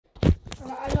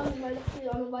weil das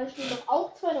Januar steht doch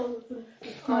auch 2015.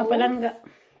 Mga palangga.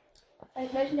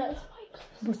 Welchen Jahr ist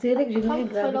Bustirik, grabe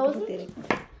 2000? bustirik.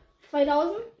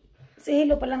 2000? Si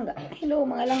Hello palangga. Hello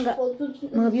mga langga. Und 15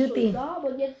 ist Mga es beauty. schon da,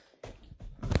 aber jetzt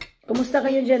Kumusta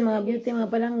kayo dyan mga beauty,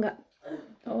 mga palangga?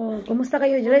 Oh, kumusta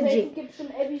kayo, Reggie? gibt schon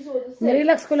Episoden.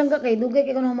 Nirelax ko lang ka kay dugay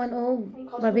kay ko naman og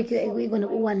barbecue igo ng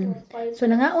uwan. So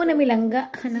nangaon na mi langga,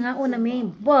 nangaon na mi,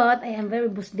 but I am very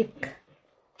busdik.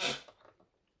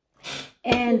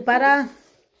 And para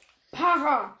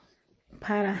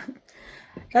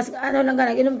tas ano lang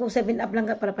ka, nag-inom ko 7-up lang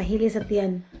ka para pahili sa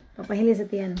tiyan. Papahili sa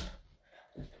tiyan.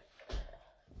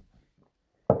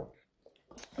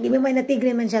 Hindi mo may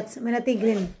natigrin man shots, may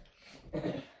natigrin.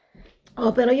 Oh,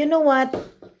 pero you know what?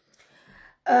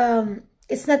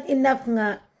 It's not enough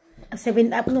nga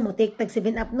 7-up no mo, take tag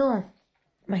 7-up no.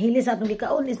 Mahili sa atong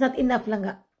gikaon, it's not enough lang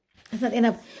nga. It's not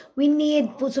enough. We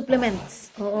need food supplements.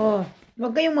 Oo.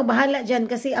 Huwag kayong mabahala dyan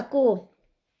kasi ako,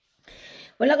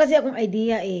 wala kasi akong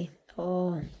idea eh.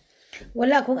 Oo.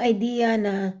 Wala akong idea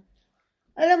na,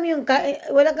 alam mo yung,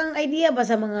 wala kang idea ba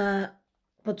sa mga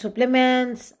food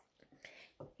supplements?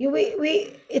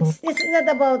 It's not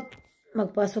about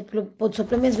food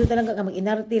supplements do talaga ka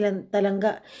mag-inarte lang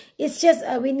talaga. It's just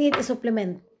we need a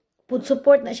supplement. Food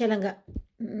support na siya lang ga.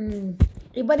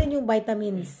 Iba din yung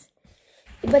vitamins.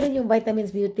 Iba din yung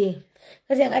vitamins beauty.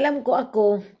 Kasi ang alam ko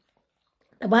ako,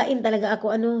 tabain talaga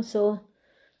ako ano. So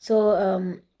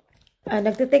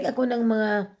nagtitake ako ng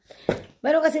mga,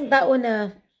 meron kasing tao na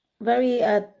very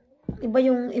iba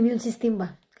yung immune system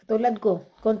ba. Katulad ko,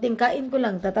 konting kain ko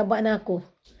lang, tataba na ako.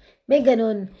 May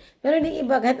ganun. Meron din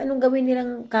iba, kahit anong gawin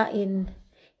nilang kain,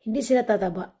 hindi sila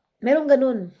tataba. Meron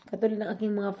ganun. Katulad ng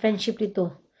aking mga friendship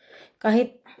dito.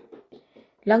 Kahit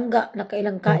langga,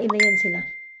 nakailang kain na yan sila.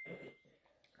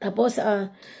 Tapos,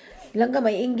 langga,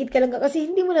 may inggit ka langga. Kasi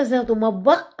hindi mo na sila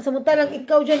tumaba. Samantalang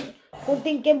ikaw dyan,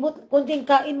 kunting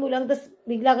kain mo lang, tapos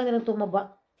bigla ka na lang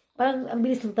tumaba. Parang ang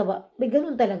bilis ng taba. May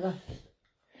ganun talaga.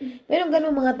 Meron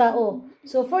ganun mga tao.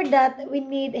 So, for that, we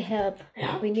need help.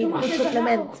 We need food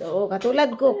supplements. So,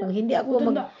 katulad ko, kung hindi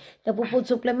ako nagpo-food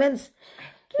supplements,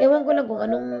 ewan ko lang kung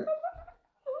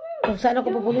saan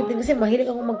ako pupulitin. Kasi mahilig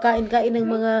ako magkain-kain ng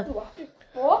mga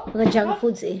junk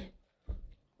foods eh.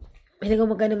 Mahilig ako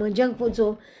magkain ng mga junk foods.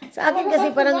 So, sa akin kasi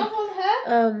parang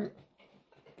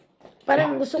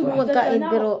gusto kong magkain,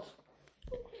 pero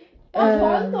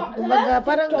kumbaga,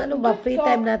 parang ano ba, free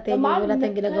time natin, yung wala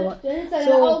tayong ginagawa.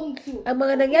 So, ang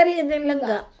mga nangyari yan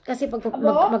langga, kasi pag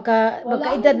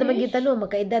magkaedad naman kita no,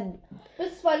 magkaedad.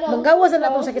 Manggawas na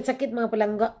akong sakit-sakit mga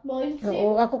palangga.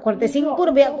 Oo, ako, 45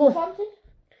 na ba ako.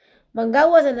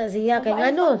 Manggawas na siya, kaya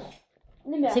nga no,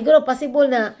 siguro possible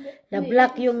na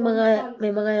black yung mga,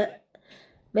 may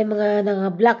mga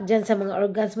black dyan sa mga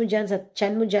organs mo dyan, sa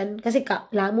tiyan mo dyan, kasi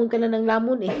lamon ka na ng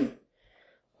lamon eh.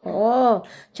 Oo.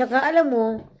 Tsaka alam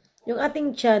mo, yung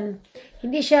ating tiyan,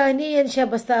 hindi yan siya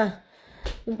basta,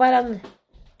 yung parang,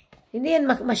 hindi yan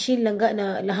machine lang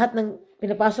na lahat ng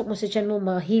pinapasok mo sa tiyan mo,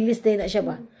 mahilis din na siya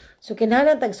ba. So,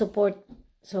 kinahanglan tag-support.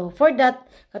 So, for that,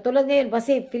 katulad ngayon,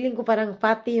 kasi feeling ko parang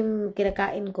fatty yung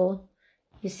kinakain ko.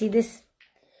 You see this?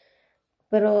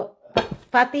 Pero,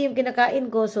 fatty yung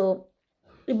kinakain ko, so,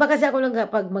 iba kasi ako lang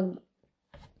pag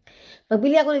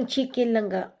magbili ako ng chicken lang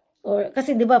or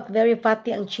kasi 'di ba very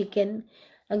fatty ang chicken.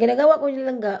 Ang ginagawa ko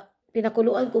lang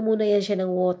pinakuluan ko muna yan siya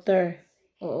ng water.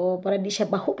 Oo, para di siya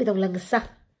baho pitong langsa.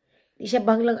 Di siya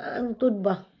banglang ang tud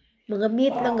ba. Mga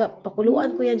meat lang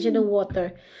pakuluan ko yan siya ng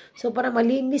water. So para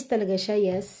malinis talaga siya,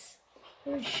 yes.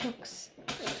 Oh shucks.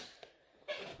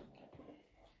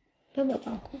 Tama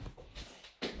pa ako.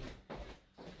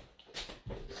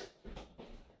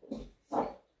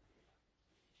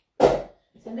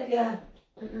 Sandali ha.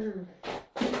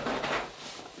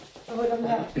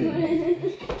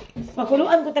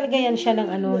 Pakuluan ko talaga yan siya ng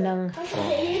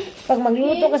pag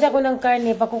magluto kasi ako ng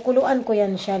karne, pakukuluan ko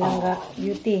yan siya ng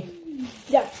beauty.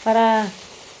 Para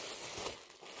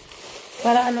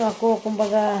ako,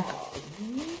 kumbaga,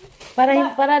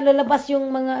 para lalabas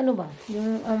yung mga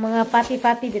yung mga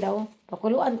pati-pati bitaw.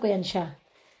 Pakuluan ko yan siya.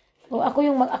 O ako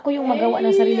yung magawa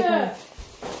ng sarili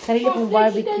kong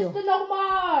barbecue.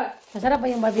 Masarap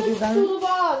pa yung barbecue gang.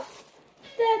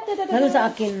 Lalo sa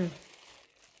akin.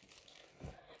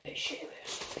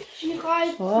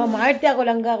 Oh, maarte ako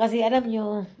lang kasi alam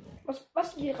nyo.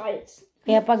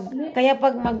 Kaya pag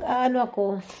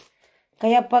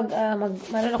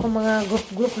meron ako mga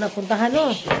group na puntahan no.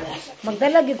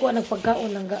 Magdalagi ko ang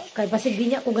pagkaon lang kay basig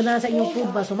di niya ako ganahan sa inyong food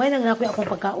ba. Sumay nang ako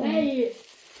akong pagkaon.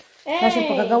 Kasi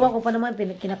pagkagawa ko pa naman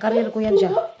kinakarir ko yan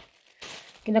siya.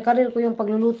 Kinakarir ko yung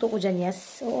pagluluto ko dyan,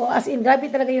 yes. So, as in, grabe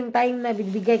talaga yung time na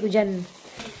bibigay ko dyan.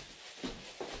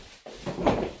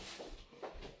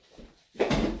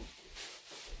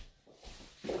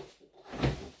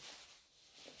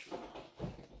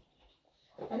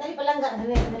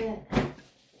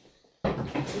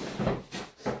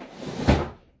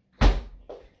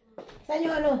 Tanyo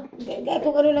ano, gaya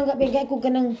ko ano lang gabi, gaya ko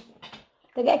kanang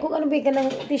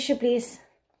tissue please.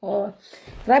 Oh.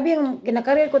 Grabe yung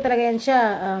kinakareer ko talaga yan siya.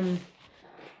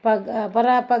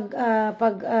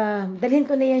 Dalhin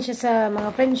ko na yan siya sa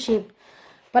mga friendship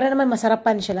para naman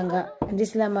masarapan siya lang ga. Hindi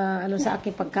sila ano sa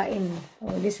aking pagkain.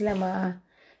 O, hindi sila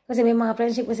kasi may mga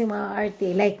friendship kasi mga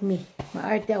arte like me.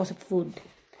 Maarte ako sa food.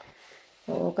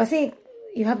 Oo, kasi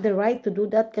you have the right to do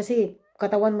that kasi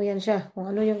katawan mo yan siya. Kung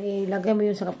ano yung ilagay mo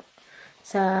yun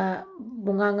sa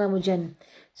bunganga mo dyan.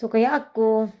 So, kaya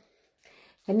ako,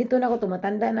 ganito na ako,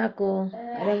 tumatanda na ako.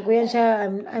 Alam ko yan siya.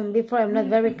 I'm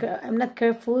not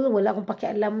careful. Wala akong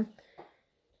pakialam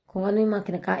kung ano yung mga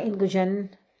kinakain ko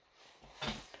dyan.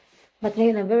 But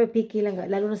ngayon, I'm very picky lang.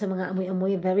 Lalo na sa mga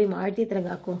amoy-amoy. Very maarte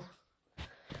talaga ako.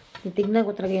 Titignan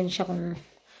ko talaga yan siya kung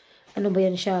ano ba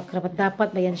yan siya.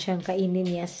 Dapat ba yan siyang kainin?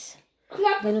 Yes.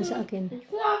 Ganun sa akin.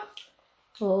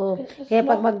 Oo. Kaya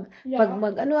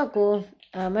pag ano ako,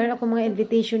 mayroon ako mga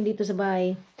invitation dito sa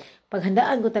bahay.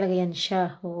 Paghandaan ko talaga yan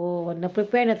siya. Oo.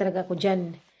 Na-prepare na talaga ako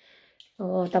dyan.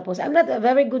 Oo. Tapos, I'm not a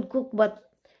very good cook, but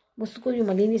gusto ko yung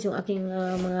malinis yung aking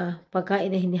mga pagkain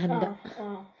na hinihanda.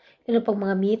 Ano pag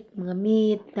mga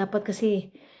meat, dapat kasi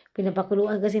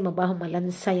pinapakuluan kasi mabaho,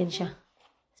 malansa yan siya.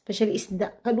 Especially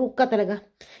isda, kaluka talaga.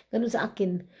 Ganun sa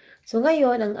akin. So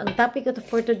ngayon, ang topic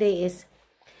for today is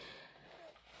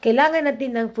kailangan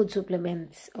natin ng food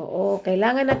supplements. Oo,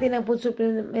 kailangan natin ng food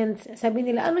supplements. Sabi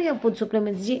nila, ano yung food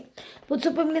supplements? Food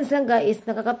supplements lang guys,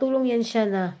 nakakatulong yan siya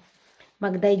na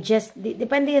mag-digest.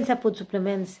 Depende yan sa food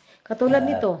supplements. Katulad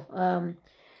nito,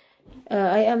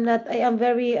 I am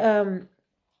very,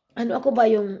 ano ako ba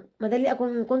yung, madali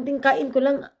akong, konting kain ko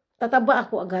lang, tataba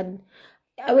ako agad.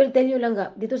 I will tell you lang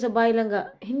ga, dito sa bahay lang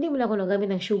ga, hindi mo lang ako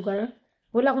nagamit ng sugar.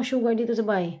 Wala akong sugar dito sa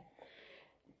bahay.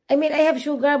 I mean, I have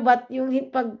sugar, but yung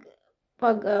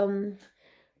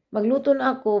magluto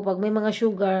na ako, pag may mga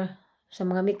sugar sa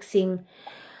mga mixing,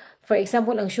 for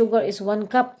example, ang sugar is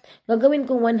 1 cup, gagawin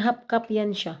kong 1/2 cup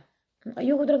yan siya.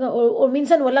 Ayoko talaga, or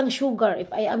minsan walang sugar.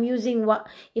 If I am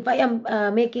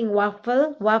making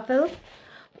waffle,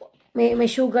 may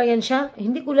sugar yan siya,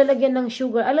 hindi ko lalagyan ng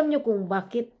sugar. Alam nyo kung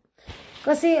bakit?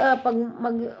 Kasi pag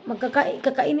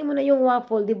kakainin mo na yung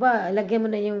waffle, 'di ba? Lagyan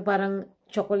mo na yung parang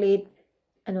chocolate,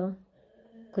 ano?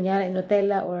 Kunyari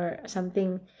Nutella or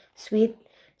something sweet.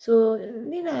 So,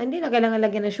 hindi na kailangan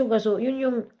lagyan ng sugar. So, yun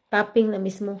yung topping na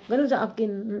mismo. Ganun sa akin.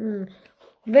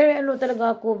 Very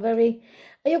talaga ako,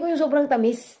 ayoko yung sobrang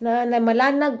tamis na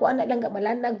malanag ko,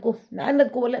 malanag ko.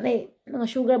 Naanag ko, wala na mga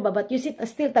sugar ba. But you see,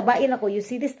 still, tabain ako. You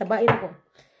see this, tabain ako.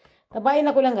 Tabain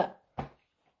ako lang ga.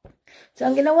 So,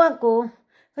 ang ginawa ko,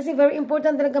 kasi very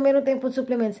important talaga meron tayong food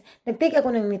supplements. Nag-take ako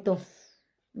ng nito.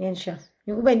 Yan siya.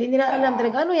 Yung iba, hindi nila alam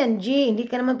talaga, ano yan, G? Hindi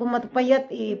ka naman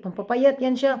pumatapayat, pampapayat,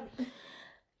 yan siya.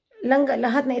 Langga,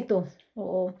 lahat na ito.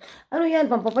 Oo. Ano yan,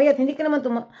 pampapayat, hindi ka naman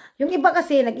yung iba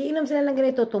kasi, nag-iinom sila ng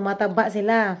ganito, tumataba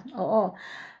sila. Oo.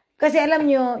 Kasi alam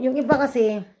nyo, yung iba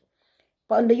kasi,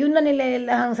 paunda yun na nila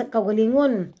lahang sa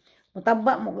kagalingon.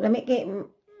 Mataba,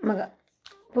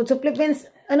 food supplements,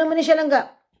 ano man siya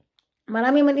langga?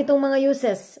 Marami man itong mga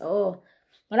uses. Oo.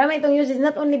 Marami itong uses.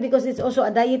 Not only because it's also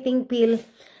a dieting pill,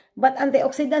 but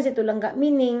antioxidants ito lang ga.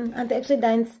 Meaning,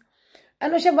 antioxidants,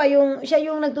 ano siya ba? Siya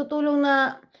yung nagtutulong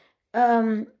na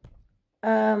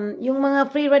yung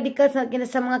mga free radicals na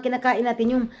sa mga kinakain natin.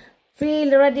 Yung free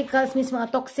radicals means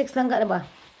mga toxics lang ga, diba?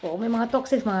 Oo, may mga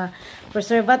toxics, mga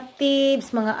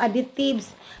preservatives, mga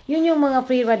additives. Yun yung mga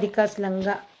free radicals lang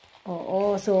ga.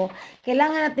 Oo, so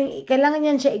kailangan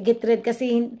yan siya i-get rid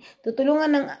kasi tutulungan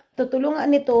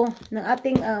nito ng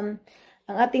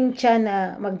ang ating tiyan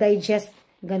na mag-digest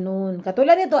ganun.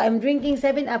 Katulad nito, I'm drinking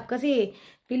 7-Up kasi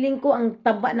feeling ko ang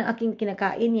taba ng aking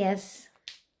kinakain, yes.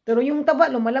 Pero yung taba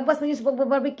lumalabas na yun sa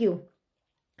pagba-barbecue.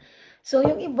 So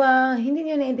yung iba, hindi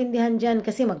niyo naintindihan diyan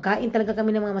kasi magkain talaga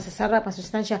kami ng mga masasarap,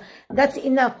 masustansya. That's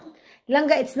enough.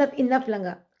 Langga, it's not enough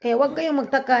langga. Kaya wag kayong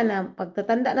magtaka na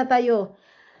pagtatanda na tayo,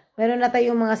 meron na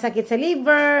tayong mga sakit sa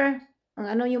liver,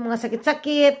 yung mga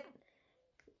sakit-sakit,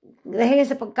 dahil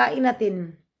sa pagkain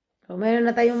natin. So, meron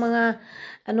na tayong mga,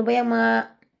 I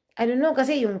don't know,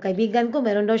 kasi yung kaibigan ko,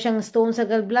 meron daw siyang stone sa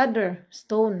gallbladder.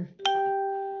 Stone.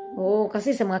 Oo,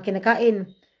 kasi sa mga kinakain.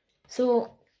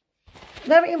 So,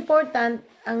 very important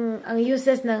ang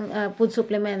uses ng food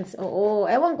supplements. Oo,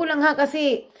 ewan ko lang ha,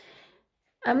 kasi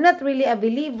I'm not really a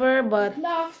believer, but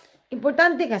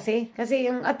importante kasi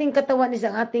yung ating katawan is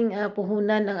ang ating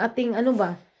puhunan, ang ating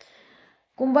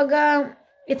kumbaga,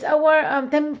 it's our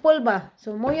temple ba?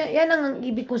 So, yan ang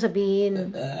ibig ko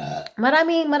sabihin.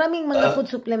 Maraming mga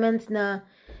food supplements na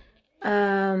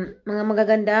mga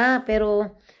magaganda,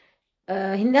 pero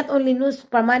not only news,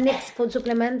 Permanix food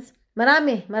supplements,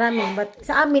 Marami. But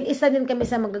sa amin, isa din kami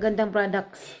sa magagandang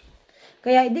products.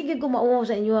 Kaya hindi ko mauwaw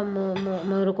sa inyo mo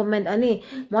recommend ani.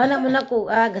 Mana mo na ko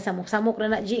gasamok-samok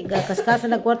na G, kaskasa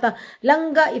na kwarta.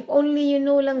 Langga, if only you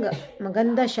know langga.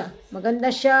 Maganda siya.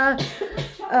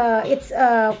 It's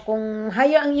kung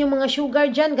higher ang yung mga sugar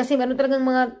diyan kasi meron talagang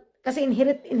mga kasi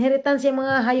inheritance yung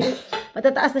mga higher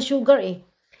matataas na sugar eh.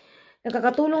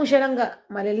 Nakakatulong siya langga.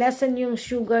 Malilesen yung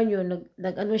sugar nyo.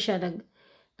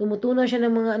 Tumutunaw siya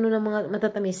ng mga ng mga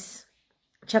matatamis.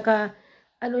 Tsaka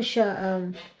siya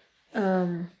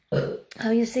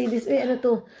how you say this way,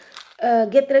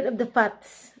 get rid of the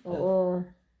fats. Oo.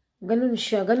 Ganun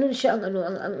siya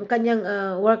ang kanyang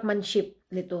workmanship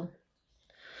nito.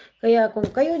 Kaya kung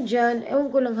kayo diyan,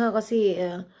 ewan ko lang ha kasi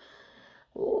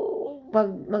pag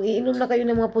mag-iinom na kayo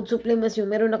ng mga food supplements, yung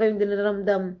meron na kayong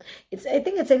dinaramdam, I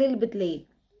think it's a little bit late.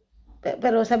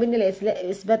 Pero sabi nila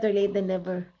it's better late than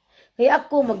never. Kaya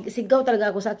ako magsigaw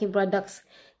talaga ako sa aking products.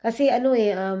 Kasi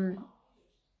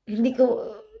hindi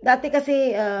ko dati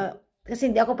kasi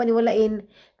hindi ako paniwalain,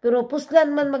 pero puslan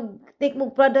man mag-take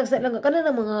mo products lang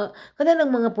kanang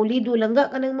mga pulido lang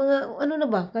kanang mga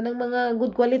kanang mga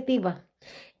good quality ba.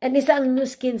 And isa ang new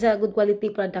skin sa good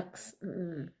quality products.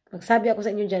 Magsabi ako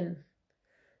sa inyo diyan.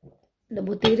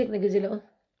 Nabutirik na gyud sila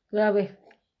Grabe.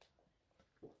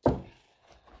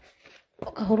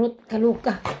 Kahurot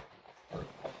kaluka.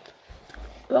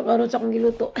 Kahurot sa akong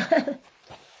giluto.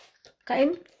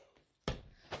 Kain?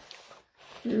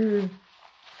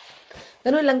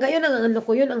 Ganun lang, yun ang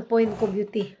yun ang point ko,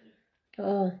 beauty.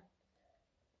 Oo.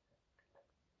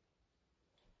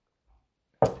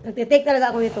 Nagtitake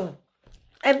talaga ako nito.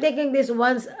 I'm taking this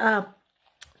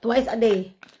twice a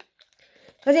day.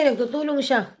 Kasi nagtutulong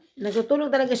siya. Nagtutulong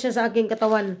talaga siya sa aking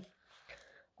katawan.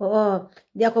 Oo.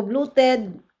 Di ako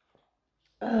bloated.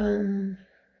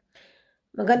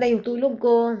 Maganda yung tulog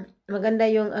ko. Maganda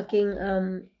yung aking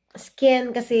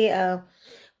skin kasi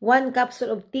 1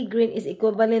 capsule of tea green is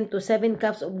equivalent to 7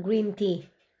 cups of green tea.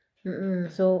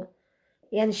 So,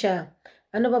 yan siya.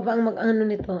 Ano ba ang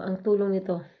nito? Ang tulong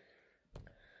nito?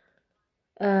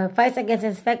 Fights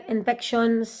against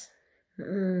infections.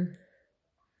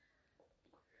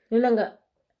 Yun lang ga.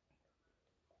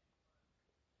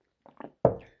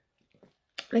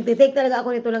 Nagtitake talaga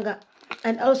ako nito lang ga.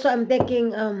 And also, I'm taking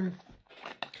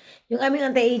yung aming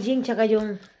anti-aging tsaka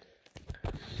yung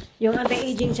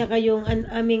anti-aging tsaka yung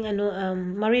aming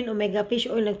marine omega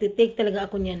fish oil, nagtitake talaga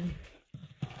ako niyan.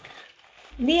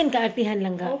 Hindi yan kaartihan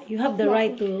lang ga. You have the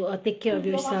right to take care of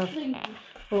yourself.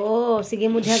 Oo,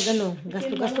 sige mo dihag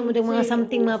gasto mo ng mga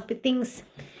something, mga things.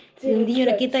 Hindi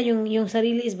nyo nakita yung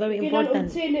sarili is very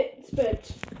important.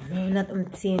 No, not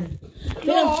unseen.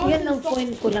 Yun ang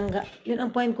point ko lang ga. Yun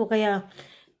ang point ko kaya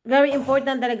very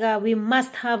important talaga. We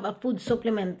must have a food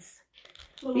supplements.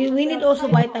 We need also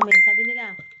vitamins. Sabi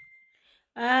nila,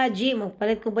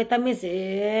 magpalit ko vitamins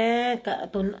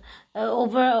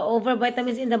over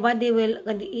vitamins in the body will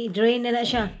drain na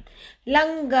siya.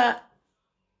 Langga,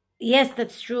 yes,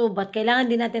 that's true, but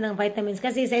kailangan din natin ng vitamins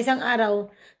kasi sa isang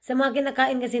araw, sa mga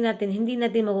kinakain kasi natin, hindi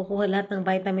natin makukuha lahat ng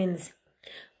vitamins.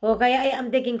 O kaya I'm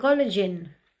taking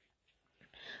collagen.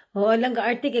 O langga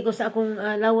artik ko sa akong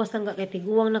lawas langga kay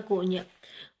tiguwang na ko niya.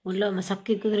 Wala,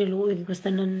 masakit ko rin luoy gusto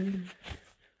nun.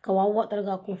 Kawawa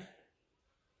talaga ako.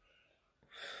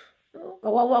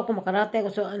 Kawawa ako, makarate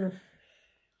ako sa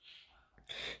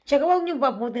Tsaka huwag niyong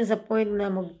paputin sa point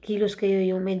na magkilos kayo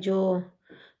yung medyo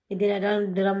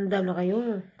dinadaramdam na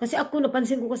kayo. Kasi ako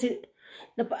napansin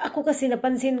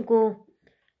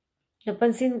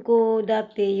ko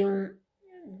dati yung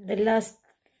the last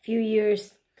few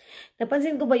years.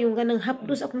 Napansin ko ba yung ganang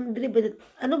hapdos ako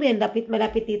ba yan,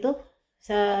 malapit dito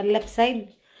sa left side.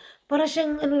 Para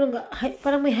siyang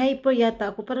parang may hyper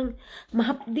yata ako, parang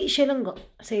mahapdi siya lang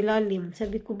sa ilalim.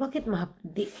 Sabi ko, bakit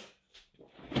mahapdi?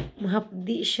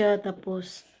 Mahapdi siya,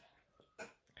 tapos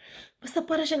basta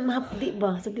para siyang mahapdi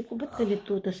ba? Sabi ko, ba't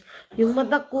ganito? Tapos yung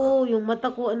mata ko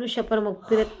siya, parang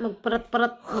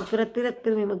magpirat-pirat,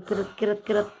 pero may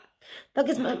magpirat-kirat.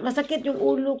 Tapos masakit yung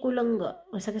ulo ko lang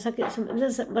masakit,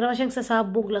 parang siyang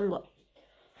sasabog lang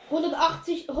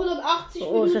 180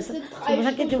 Oo, Minuten sind 3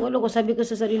 masakit yung ulo ko. Sabi ko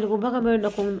sa sarili ko, baka meron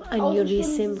akong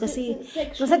aneurysm. Kasi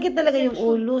masakit talaga yung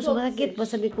ulo. So masakit ba?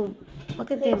 Sabi ko,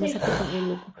 bakit kaya masakit ang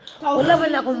ulo ko? Wala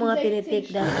man akong mga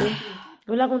tinitake dati.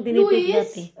 Wala akong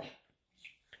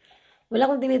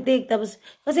tinitake. Tapos,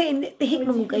 kasi tihik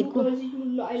magugay ko.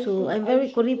 So, I'm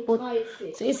very kuripot.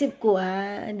 So, isip ko,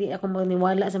 hindi ako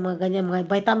maniwala sa mga ganyan, mga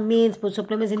vitamins, food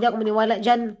supplements. Hindi ako maniwala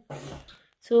dyan.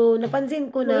 So, napansin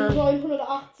ko na,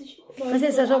 kasi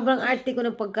sa sobrang arte ko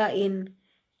ng pagkain,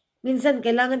 minsan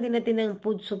kailangan din natin ng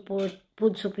food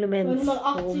supplements,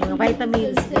 o mga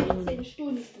vitamins.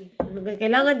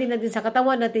 Kailangan din natin sa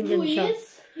katawan natin yan siya.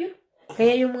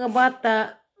 Kaya yung mga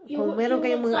bata, kung meron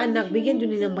kayong mga anak, bigyan nyo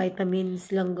ng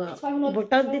vitamins lang.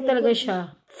 Importante talaga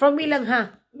siya. From me lang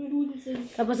ha.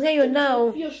 Tapos ngayon,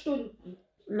 now,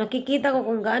 nakikita ko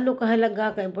kung gaano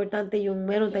kahalaga, ka-importante yung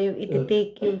meron tayong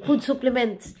iti-take, yung food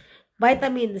supplements,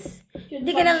 vitamins.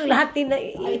 Hindi kailangan lahat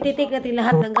iti-take natin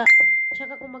lahat lang.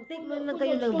 Tsaka kung mag-take man lang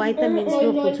kayo ng vitamins,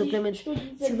 no, food supplements,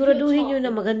 siguraduhin nyo na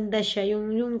maganda siya,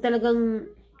 yung talagang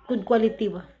good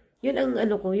quality ba. Yun ang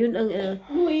ano ko, yun ang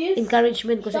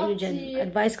encouragement ko sa inyo dyan,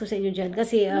 advice ko sa inyo dyan.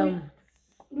 Kasi,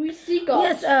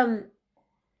 yes,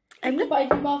 I'm not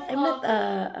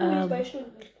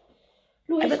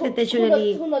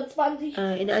intentionally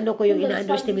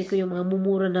ina-underestimate ko yung mga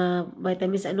mumura na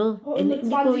vitamins, hindi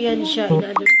ko yan siya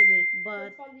ina-underestimate,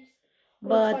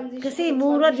 but kasi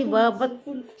mura, diba?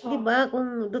 Diba,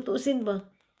 kung tutuusin ba,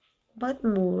 bakit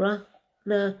mura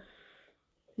na,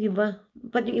 diba?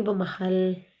 Ba't yung iba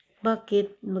mahal?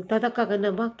 Bakit? Magtataka ka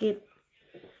na, bakit?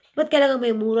 Ba't kailangan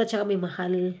may mura tsaka may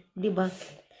mahal? Diba?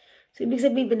 So, ibig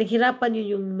sabihin, pinaghirapan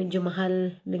yun yung medyo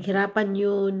mahal. Pinaghirapan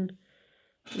yun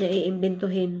na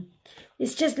i-imbentuhin.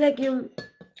 It's just like yung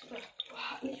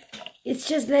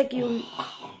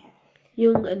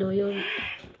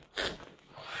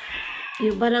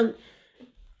parang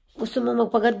gusto mo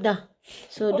magpaganda.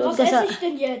 So, doon ka sa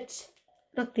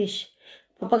practice.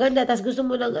 Magpaganda, tapos gusto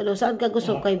mo lang, saan ka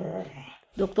gusto? Kay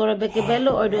Dr. Becky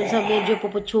Bello or doon sa medyo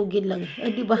puputsugin lang.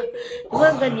 Diba?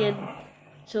 Mga ganyan.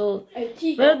 So,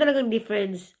 meron talagang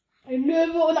difference. Ein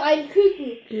Löwe und ein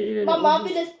Küken. Mama,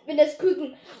 wenn das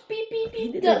Küken piep, piep,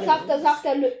 piep, da sagt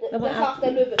der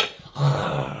Löwe.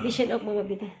 Listen up, Mama,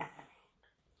 bitte.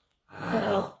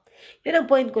 Yun ang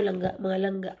point ko, mga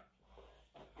langga.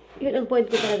 Yun ang point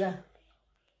ko talaga.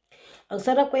 Ang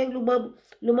sarap kayang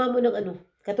lumamo ng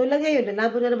Katulad ngayon,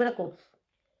 lalamo na naman ako.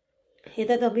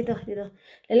 Dito.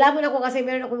 Lalamo na ako kasi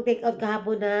meron akong take out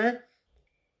kahapon na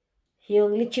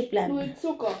yung litchi plant.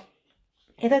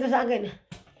 Ito sa akin.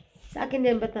 Sa akin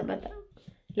yan, bata.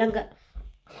 Langga.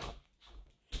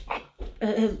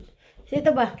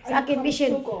 Ito ba? Sa akin,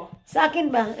 vision. Sa akin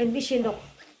ba? And vision, dok.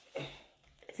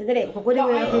 Sandali, kukunin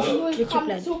mo yung aking litchi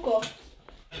plant.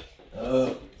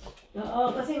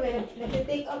 Oo, kasi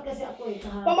nag-take out kasi ako eh.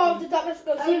 Mama, du darfst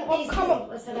sehen, ob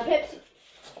Pepsi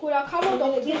Cola kann man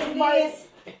doch trinken, weil es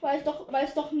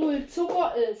doch 0 Zucker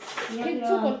ist. Kein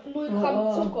Zucker, 0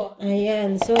 Gramm Zucker.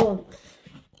 Ayan, so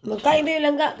magkain na yung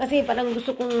langga kasi parang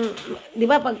gusto kong, di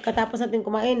ba, pagkatapos natin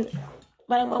kumain,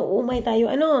 parang mauumay tayo.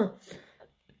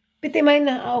 Pitimain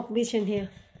na, vision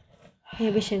here. Here,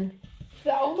 vision.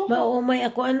 Mauumay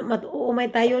ako,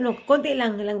 mauumay tayo, konti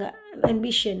lang, langga,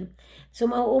 ambition. So,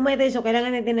 mauumay tayo, so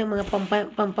kailangan natin ng mga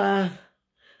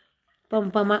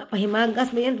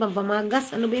pahimagas ba yan?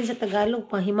 Pampamagas? Ano ba yan sa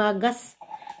Tagalog? Pahimagas?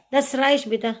 That's rice,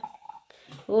 bita.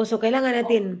 Oo, so kailangan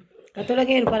natin. Katulad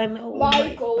ngayon, parang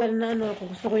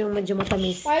gusto ko yung medyo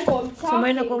matamis. So,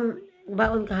 mayroon akong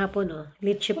baon kahapon,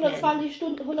 litchi plan.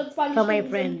 120 For my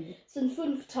friend. Sind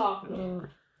 5 Tage.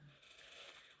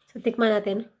 So, tikman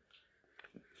natin.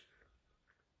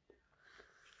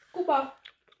 Gupa.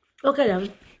 Okay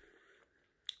lang.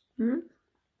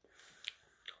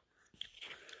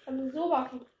 So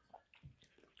machen.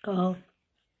 Oo.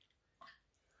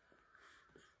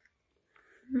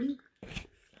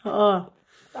 Oo.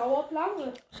 Dauert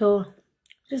lange. So,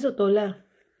 tola.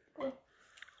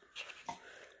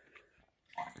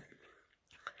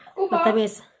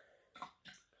 Matamis.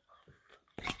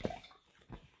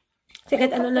 Kasi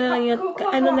kahit ano na lang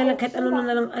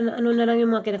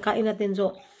yung mga kinakain natin.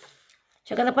 So,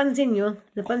 saka napansin nyo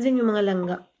mga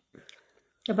langga.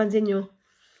 Napansin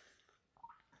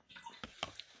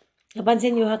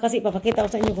nyo ha, kasi ipapakita ko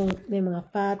sa inyo kung may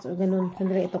mga fats o ganun.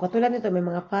 Sandali, ito katulad nito, may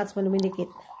mga fats na dumidikit.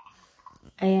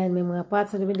 Ayan, may mga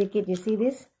fats na dumidikit. You see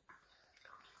this?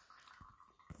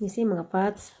 You see mga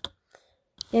fats?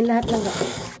 Yan lahat lang.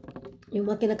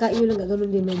 Yung mga kinakain nyo lang, ganun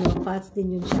din, may mga fats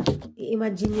din yun siya.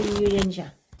 I-imagine nyo yan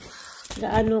siya.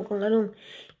 Kung anong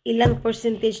ilang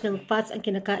percentage ng fats ang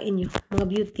kinakain nyo. Mga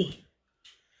beauty.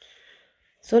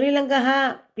 Sorry lang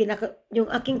ha, yung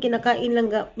aking kinakain lang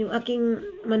yung aking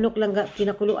manok lang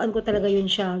pinakuluan ko talaga yun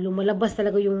siya. Lumalabas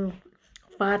talaga yung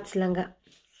fats lang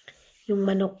yung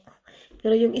manok.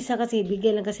 Pero yung isa kasi,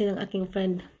 bigay lang kasi ng aking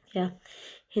friend. Yeah,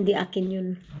 hindi akin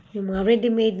yun. Yung mga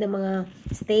ready-made na mga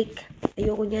steak,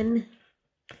 ayoko niyan.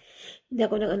 Hindi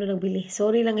ako nagbili.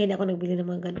 Sorry lang, hindi ako nagbili ng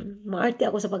mga ganun. Maarte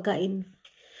ako sa pagkain.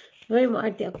 Very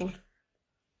maarte ako.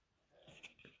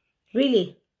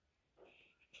 Really.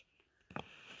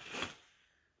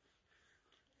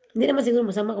 Hindi naman siguro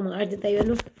masama kung mga arte tayo,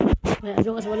 ano. As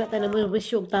long as wala tayo naman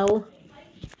wish yung tao.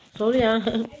 Sorry ah.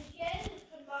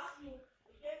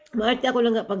 Maarte ako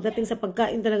lang nga. Pagdating sa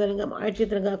pagkain talaga lang nga, maarte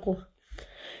talaga ako.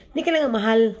 Hindi ka lang nga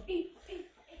mahal.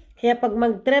 Kaya pag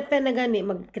mag-trip na gani,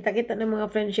 magkita-kita ng mga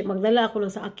friendship, magdala ako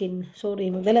lang sa akin. Sorry,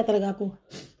 magdala talaga ako.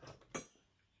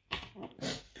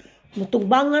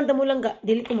 Tugbangan tamo lang ga.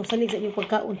 Dili ko magsalig sa inyong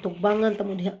pagkaon. Tugbangan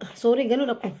tamo diha. Sorry, ganun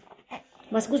ako.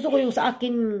 Mas gusto ko yung sa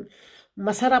akin,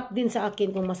 masarap din sa akin.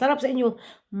 Kung masarap sa inyo,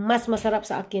 mas masarap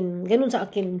sa akin. Ganun sa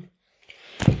akin.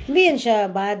 Hindi yan siya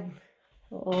bad.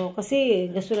 Oo, kasi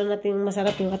gusto lang natin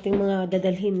masarap yung ating mga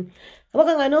dadalhin.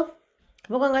 Kapag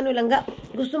ang ano lang ga,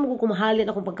 gusto mo kung kumahalin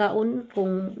akong pagkaon,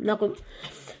 kung nako,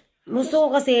 gusto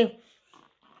ko kasi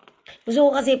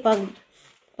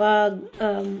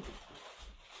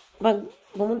pag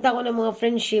pumunta ko ng mga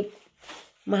friendship,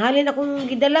 mahalin akong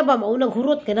gidala ba, maunang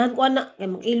hurot, ganahan ko anak, kaya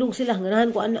mag-ilog sila,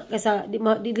 ganahan ko anak, kaysa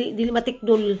dili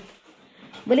matikdol.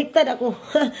 Baliktad ako.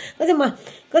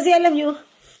 kasi alam nyo,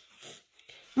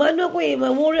 maano ako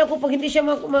ma-worry ako pag hindi siya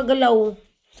magalaw.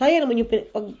 Sayang naman yung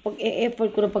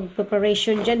pag-e-effort ko ng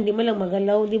pag-preparation dyan. Di man lang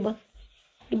magalaw, di ba?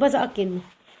 Di ba sa akin?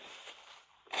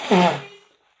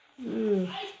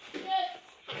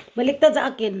 Baliktad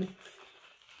sa akin.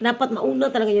 Dapat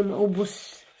mauna talaga yung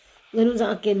maubos. Ganun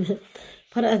sa akin.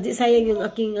 Para di sayang yung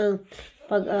aking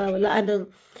paglaan ng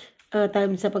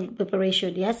time sa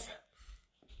pag-preparation. Yes?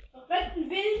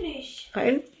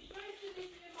 Kain?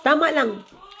 Tama lang.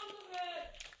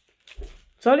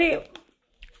 Sorry.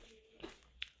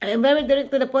 I'm very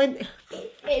direct to the point.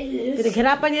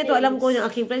 Pinaghirapan niya ito. Alam ko yung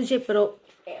aking friendship. Pero,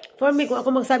 for me, kung ako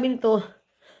magsabi nito,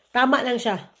 tama lang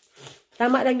siya.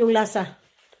 Tama lang yung lasa.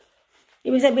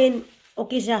 Ibig sabihin,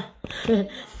 okay siya.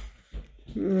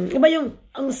 Iba yung,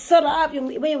 ang sarap.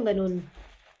 Iba yung ganun.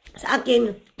 Sa akin,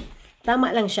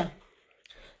 tama lang siya.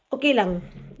 Okay lang.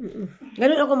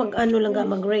 Ganun ako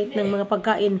mag-rate ng mga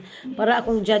pagkain para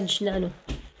akong judge na ano.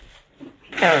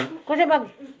 Kasi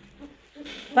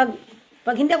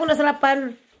pag hindi ako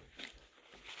nasarapan,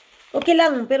 okay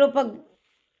lang. Pero pag,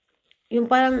 yung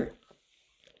parang,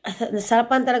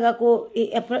 nasarapan talaga ako,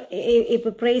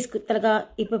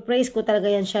 ipapraise ko talaga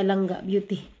yan siya langga,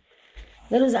 beauty.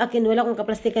 Ganun sa akin, wala akong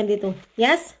kaplastikan dito.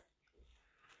 Yes?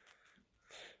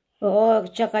 Oo,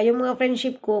 tsaka yung mga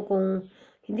friendship ko, kung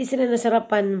hindi sila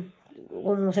nasarapan,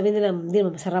 kung sabihin nila, hindi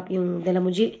naman masarap yung dala mo,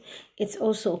 it's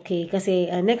also okay. Kasi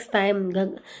next time,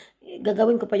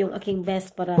 gagawin ko pa yung aking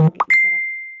best para masarap.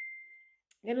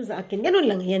 Ganun sa akin. Ganun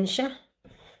lang yan siya.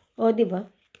 O, diba?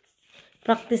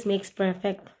 Practice makes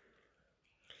perfect.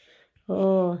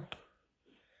 Oo.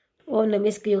 Oo,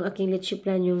 na-miss ko yung aking leche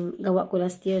plan, yung gawa ko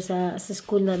last year sa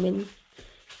school namin.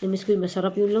 Na-miss ko yung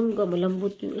masarap yung langga,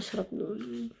 malambot yung masarap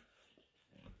doon.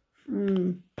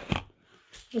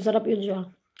 Masarap yun siya.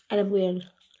 Alam ko yan.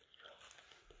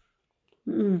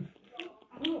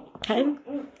 Kain?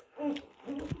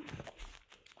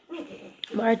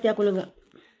 Maarte ako lang nga.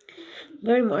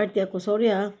 Very maarte ako.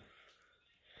 Sorry ha.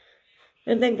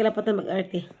 Meron tayong kalapatan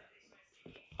mag-arte.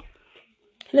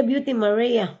 Hello, Beauty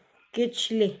Maria.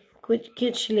 Kitchley.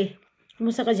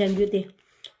 Kumusta ka dyan, Beauty?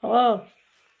 Oo.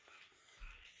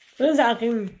 Pero sa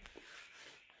akin,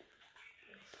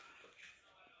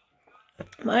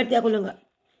 maarte ako lang nga.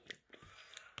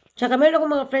 Tsaka meron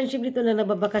akong mga friendship dito na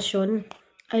nagbabakasyon.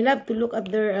 I love to look at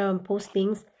their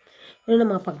postings. Ano na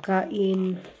mga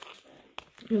pagkain.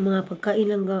 Yung mga pagkain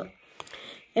lang nga.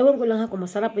 Ewan ko lang ha kung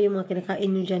masarap pa yung mga kinakain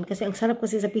nyo dyan. Kasi ang sarap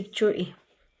kasi sa picture eh.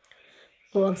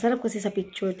 O, ang sarap kasi sa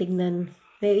picture, tignan.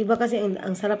 Yung iba kasi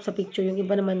ang sarap sa picture. Yung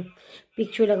iba naman,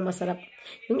 picture lang masarap.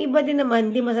 Yung iba din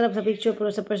naman, hindi masarap sa picture,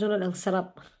 pero sa personal, ang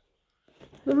sarap.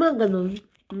 May mga ganun.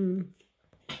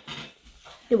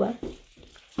 Diba?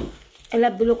 I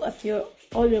love to look at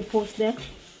all your posts there.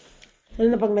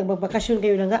 Lalo na pag nagbabakasyon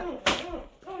kayo na nga.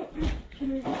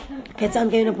 Kahit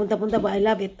saan kayo napunta-punta ba, I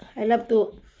love it. I love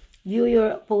to view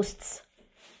your posts.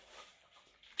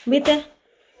 Bite.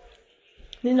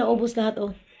 Hindi naubos lahat,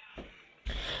 oh.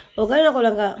 O, gano'n ako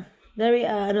lang ka. Very,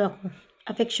 ako,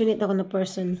 affectionate ako na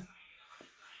person.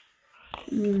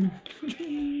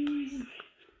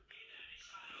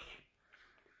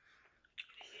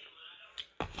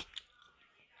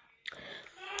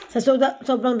 Sa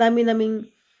sobrang dami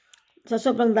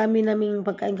naming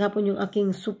pagkain kahapon yung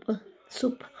aking soup.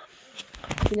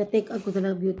 Pinatake out ko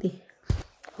talaga, Beauty.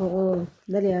 Oo,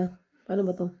 dali paano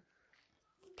ba to?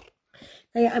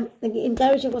 Kaya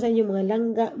nag-encourage ako sa inyo mga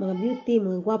langga, mga beauty,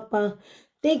 mga guwapa.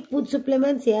 Take food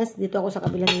supplements, yes. Dito ako sa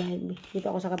kabilang line. Dito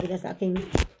ako sa kabila sa aking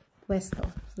pwesto.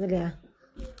 Dali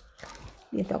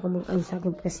Dito ako sa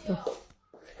aking pwesto.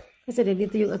 Kasi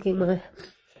dito yung aking mga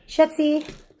shotsi.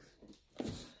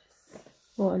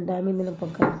 Oh, ang dami nilang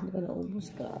pagkain. Hindi ka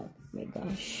naubos ka. Oh my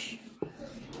gosh.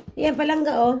 Yan,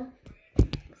 palangga, oh.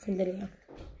 Sandali lang.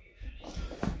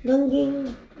 Gangging.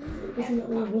 Kasi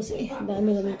naubos eh. Ang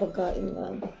dami namin pagkain.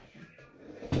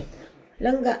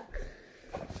 Langga.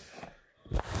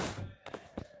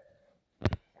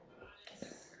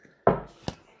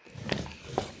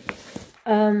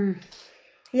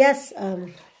 Yes,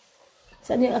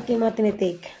 saan yung aking mga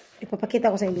tinitake? Ipapakita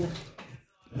ko sa inyo.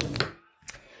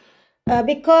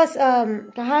 Because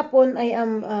kahapon I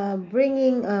am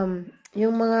bringing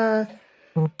yung mga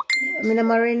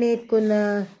minamarinate ko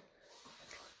na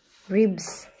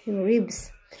ribs. Yung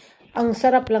ribs. Ang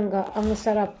sarap lang ga. Ang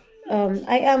sarap.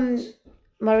 I am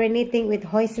marinating with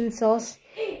hoisin sauce.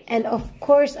 And of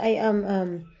course, I am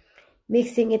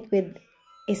mixing it with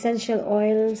essential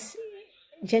oils,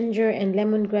 ginger and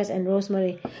lemongrass and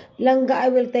rosemary. Langga,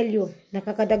 I will tell you,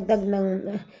 nakakadagdag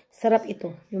ng sarap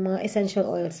ito, yung mga essential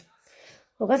oils.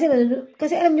 O kasi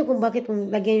alam nyo kung bakit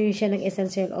kung lagyan nyo siya ng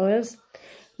essential oils.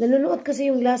 Nanunuot kasi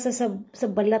yung lasa sa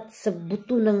balat, sa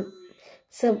buto ng,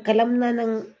 sa kalamna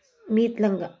ng meat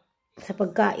langga, sa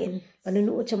pagkain.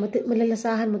 Nanunuot siya,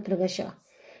 malalasahan mo talaga siya.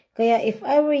 Kaya if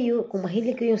I were you, kung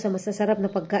mahilig kayo sa masasarap na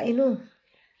pagkain, no,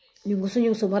 yung gusto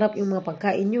nyo sumarap yung mga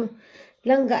pagkain nyo,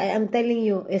 langga, I am telling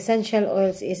you, essential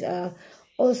oils is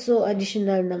also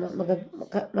additional na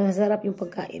masarap yung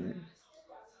pagkain.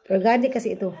 Organic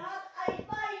kasi ito.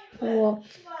 Oh,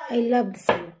 I love the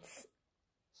scents.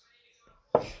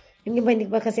 Yung iba hindi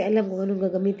pa kasi alam kung anong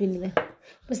gagamitin nila.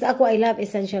 Basta ako, I love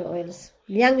essential oils.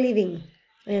 Young Living.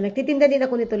 Ayan, nagtitinda din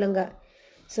ako nito langga.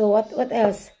 So, what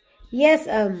else? Yes,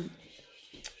 I'm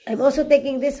also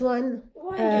taking this one.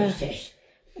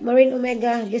 Marine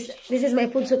Omega. This is my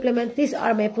food supplement. These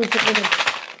are my food supplements.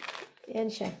 Yan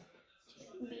siya.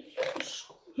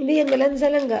 Hindi yan malansa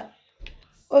langga.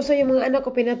 Also, yung mga anak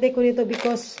ko, pinatay ko nito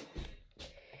because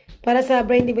para sa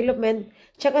brain development.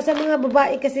 Tsaka sa mga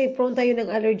babae kasi prone tayo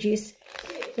ng allergies.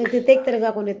 Nagtitake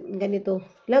talaga ako ganito.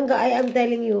 Langga, I am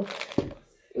telling you,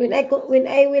 when I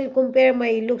will compare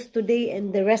my looks today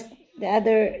and the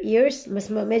other years,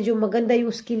 mas medyo maganda yung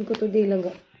skin ko today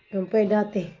langga. Compare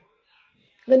dati.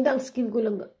 Ganda ang skin ko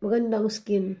langga. Maganda ang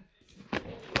skin.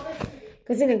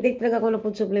 Kasi nagtake talaga ako ng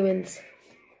food supplements.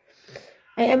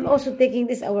 I am also taking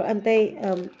this, our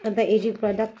anti-aging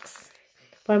products.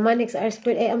 Permanix R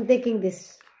squared. I am taking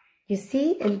this. You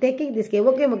see? I'm taking this. Kaya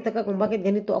huwag kayo magtaka kung bakit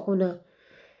ganito ako na.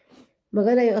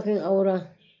 Maganda yung aking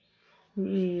aura.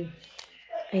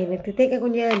 Ay, nagtitake ako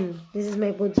niyan. These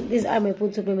are my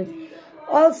food supplements.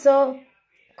 Also,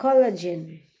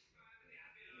 collagen.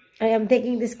 I am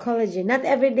taking this collagen. Not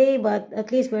every day, but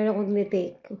at least meron akong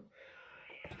nitake.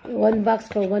 1 box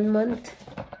for 1 month.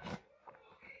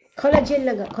 Collagen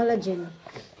lang. Collagen.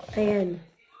 Ayan.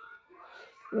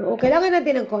 Kailangan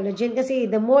natin ng collagen kasi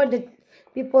the more that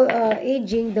people are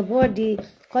aging, the more the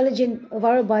collagen of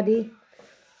our body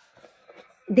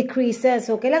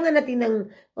decreases. So, kailangan natin ng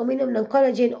uminom ng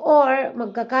collagen or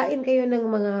magkakain kayo ng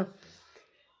mga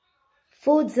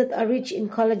foods that are rich in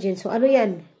collagen. So, ano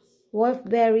yan?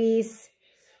 Wolfberries,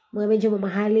 mga medyo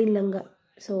mamahalin lang.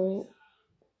 So,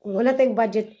 kung wala tayong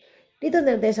budget, dito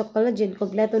na tayo sa collagen.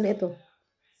 Kompleto na ito.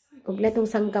 Kompletong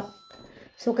sangkap.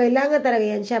 So, kailangan talaga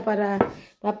yan siya para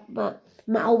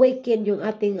ma-awaken yung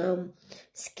ating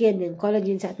skin, yung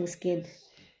collagen sa ating skin.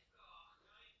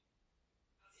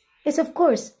 Yes, of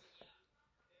course.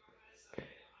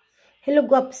 Hello,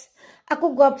 Guaps.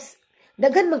 Ako, Guaps,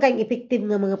 daghan man kayong effective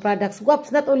nga mga products. Guaps,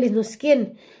 not only no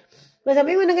skin.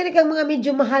 Masabi mo na ganit kang mga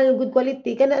medyo mahal, good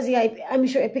quality, kana siya, I'm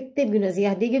sure effective yun na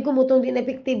siya. Di ko mutong din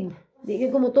effective. Di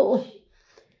ko mutuo.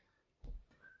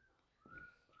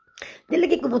 Di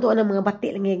lagi ko mutuo ng mga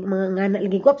bati lang, mga ngana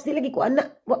lagi. Guaps, di lagi ko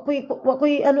anak.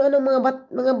 Wakoy ano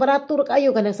mga barato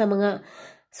kayo kanang sa mga.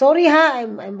 Sorry ha,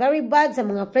 I'm very bad sa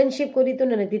mga friendship ko dito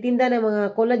na nagtitinda ng mga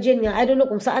collagen nga. I don't know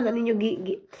kung saan ninyo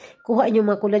kuha inyong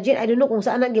mga collagen. I don't know kung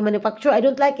saan gi-manufacture. I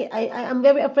don't like it. I'm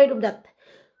very afraid of that.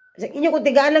 Sa inyo kung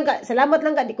tigaan lang ka, salamat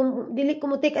lang ka, dili ko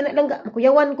mo take anak lang ka,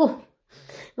 makuyawan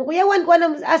ko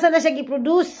anong asa na siya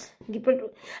gi-produce.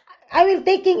 I will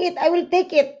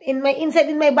take it inside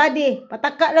in my body.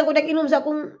 Pataka lang ko nag-inom sa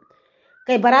akong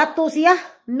kay barato siya.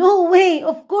 No way,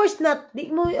 of course not. Di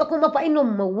mo ako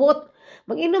mapainom,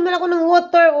 mag-inom na ako ng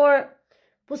water or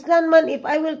puslan man if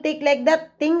I will take like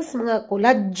that things, mga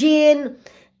collagen,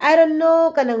 I don't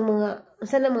know, kanang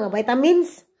mga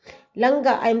vitamins.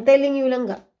 Langga, I'm telling you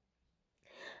langga.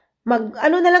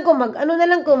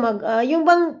 Yung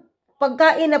bang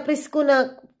pagkain na presko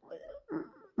na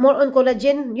more on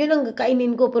collagen, yun ang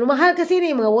kainin ko. Pero mahal kasi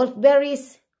rin, mga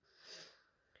wolfberries.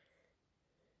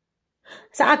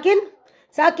 Sa akin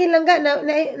langga,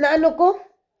 na ano ko,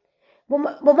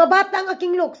 bumabata ang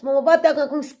aking looks, bumabata ang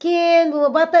aking skin,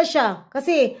 bumabata siya.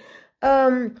 Kasi,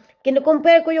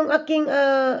 kino-compare ko yung aking,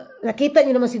 nakita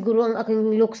niyo naman siguro ang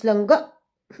aking looks langga.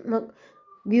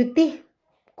 Beauty.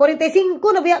 45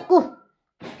 na biya ko.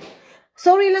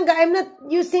 Sorry lang ga, I'm not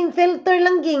using filter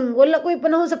lang ging. Wala ko yung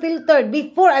panahon sa filter.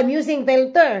 Before, I'm using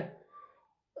filter.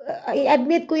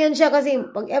 I-admit ko yan siya kasi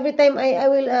pag every time I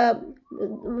will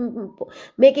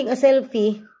making a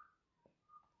selfie.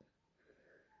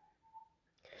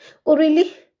 Oh, really?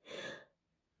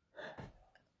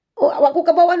 Ako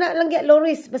kabawa na lang ya,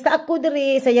 Loris. Basta ako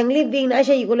diri sa Young Living na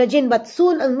siya yung collagen. But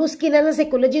soon, ang new skin na lang sa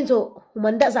collagen. So,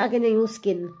 humanda sa akin yung new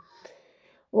skin.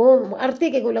 Oh,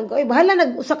 arte kay ko lang ko. Bahala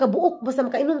nag-usa ka buok. Basta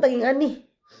makainom taging ani.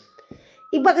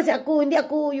 Iba kasi ako, hindi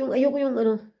ako yung, ayoko yung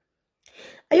ano.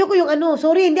 Ayoko yung ano.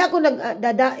 Sorry, hindi ako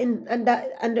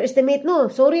underestimate, no.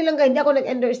 Sorry lang ka, hindi ako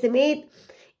nag-underestimate.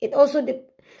 It also,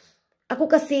 ako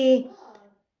kasi,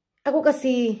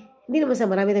 hindi naman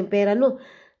sa marami tayong pera, no.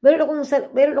 Meron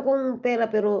akong pera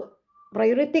pero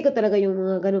priority ko talaga yung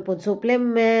mga ganun po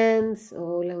supplements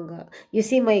o langga. You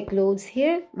see my clothes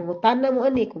here? Mangutan na mo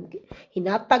ani kung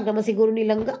hinatag naman siguro ni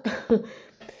langga.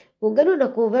 Kung ganun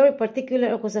ako, very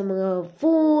particular ako sa mga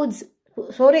foods.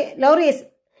 Sorry, Lauris.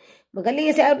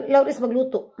 Magaling si Lauris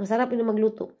magluto. Masarap yun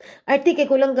magluto. Artike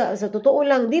ko langga. Sa totoo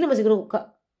lang, di naman siguro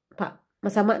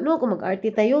masama no kung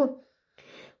mag-arty tayo.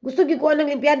 Gusto ko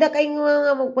ng limpiada kay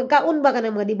mga pagkaon ba ka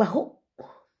ng mga dibaho.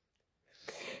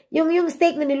 Yung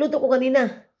steak na niluto ko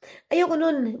kanina. Ayoko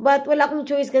nun. But wala akong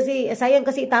choice kasi sayang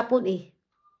kasi itapon eh.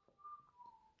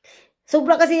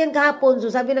 Sobra kasi yan kahapon. So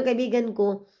sabi ng kaibigan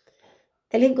ko,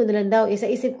 dalhin ko na lang daw. Sa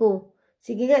isip ko,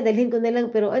 sige nga, dalhin ko na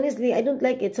lang. Pero honestly, I don't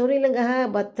like it. Sorry lang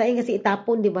ha. But sayang kasi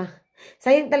itapon, di ba?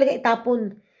 Sayang talaga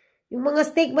itapon. Yung mga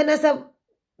steak ba nasa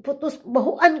putos,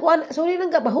 bahuan ko, sorry lang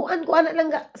ka, bahuan ko, anak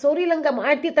lang ka. Sorry lang ka,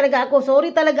 maarte talaga ako.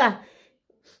 Sorry talaga.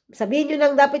 Sabihin nyo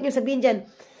lang, dapat nyo sabihin dyan.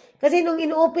 Kasi nung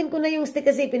ino-open ko na yung steak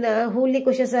kasi pinahuli ko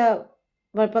siya sa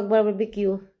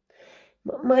pag-barbecue.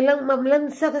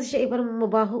 Mamlansa kasi siya parang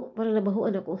mabaho. Parang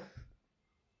nabahuan ako.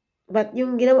 But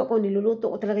yung ginawa ko,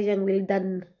 niluluto ko talaga siyang well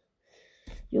done.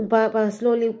 Yung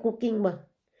slowly cooking ba.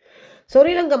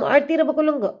 Sorry lang ka, maarte na ba ko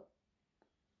lang ka?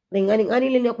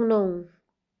 Aning-aning lang ako nung.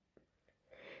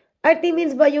 Arte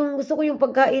means ba yung gusto ko yung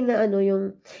pagkain na ano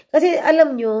yung. Kasi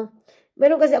alam nyo,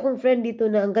 meron kasi akong friend dito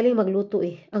na ang galing magluto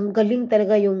eh. Ang galing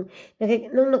talaga yung,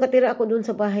 nung nakatira ako doon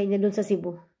sa bahay niya, doon sa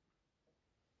Cebu.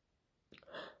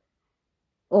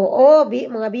 Oo,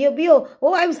 mga bio.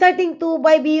 Oh, I'm starting to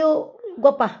buy bio,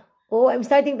 GUAPA. Oh, I'm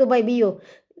starting to buy bio.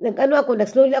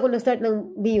 Slowly ako nag-start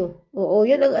ng bio. Oo,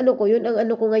 yun ang ano ko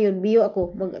ngayon, bio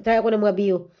ako. Try ako ng mga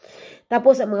bio.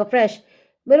 Tapos, ang mga fresh.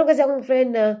 Meron kasi akong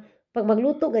friend na, pag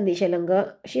magluto, gani siya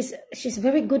langga. She's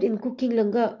very good in cooking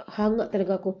langga. Hanga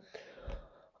talaga ako.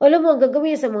 Alam mo, ang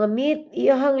gagawin niya sa mga meat,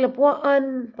 iyahang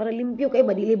lapuan, para limpyo kayo,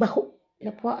 madili baho.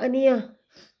 Lapuan niya.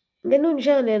 Ganun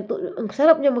siya. Ang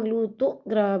sarap niya magluto.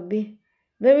 Grabe.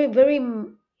 Very, very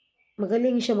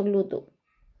magaling siya magluto.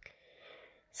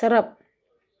 Sarap.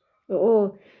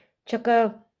 Oo.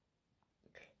 Tsaka,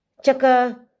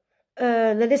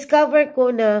 na-discover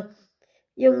ko na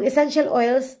yung essential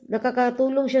oils,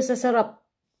 nakakatulong siya sa sarap.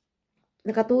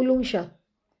 Nakatulong siya.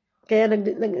 Kaya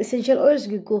nag-essential oils,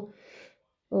 ko.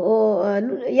 Oo,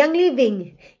 Young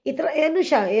Living.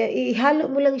 Ihalo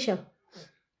mo lang siya.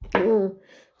 Oo.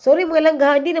 Sorry mga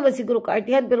langga, hindi naman siguro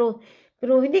kaartihan, pero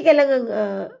hindi kailangan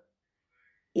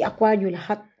i-acquire nyo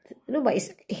lahat. Ano ba,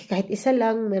 kahit isa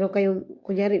lang, meron kayong,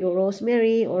 kunyari,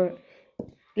 rosemary or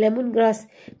lemongrass.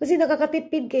 Kasi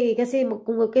nakakatipid kayo, kasi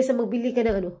kaysa magbili ka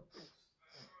ng ano.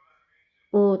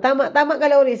 Oh, tama ka,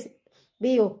 Lauris.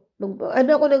 Bio.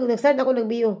 Nag-start ako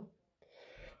ng bio.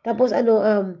 Tapos,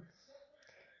 anong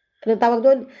tawag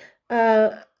doon?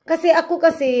 Kasi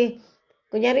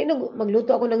kunyari,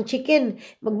 magluto ako ng chicken.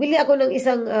 Magbili ako ng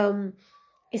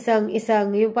isang,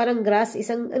 yung parang grass,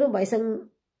 isang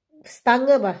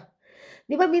stanga ba?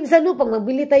 Di ba minsan, pag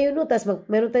magbili tayo, tapos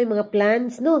meron tayong mga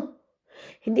plants,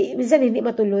 minsan hindi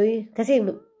matuloy. Kasi,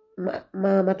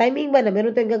 ma-timing ba na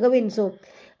meron tayong gagawin. So,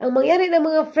 ang mangyari ng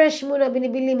mga fresh mo na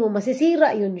binibili mo,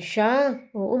 masisira yun siya.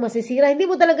 Oo, masisira. Hindi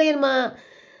mo talaga yan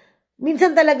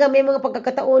minsan talaga may mga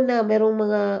pagkakataon na merong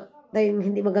mga tayong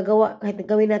hindi magagawa kahit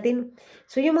gawin natin.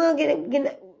 So, yung mga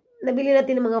nabili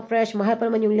natin ng mga fresh, mahal pa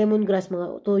naman yung lemongrass,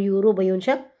 mga 2 euro ba yun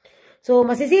siya? So,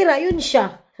 masisira yun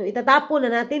siya. So, itatapon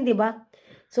na natin, di ba?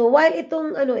 So, while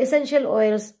itong essential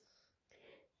oils,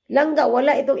 langga,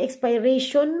 wala itong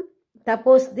expiration.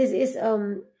 Tapos, this is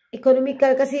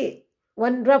economical kasi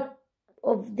 1 drop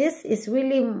of this is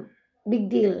really big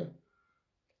deal.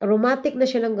 Aromatic na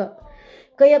siya langga.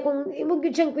 Kaya kung imog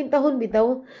yun siyang kwintahon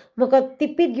bitaw,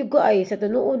 makatipid yun ko ay sa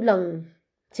tunuod lang.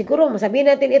 Siguro,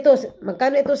 masabihin natin ito,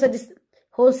 magkano ito sa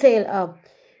wholesale,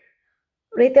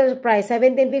 retail price,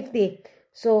 17.50.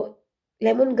 So,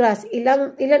 lemongrass,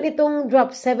 ilan itong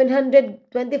drops?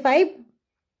 725?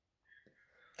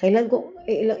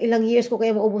 Ilang years ko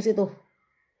kaya maubos ito?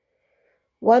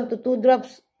 1 to 2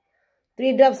 drops,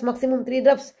 3 drops, maximum 3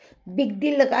 drops. Big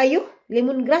deal na kaayo,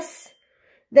 lemongrass.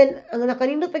 Then, ang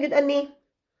nakanindot pa yun, ani,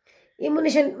 imo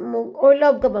na siya, or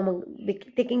love ka ba,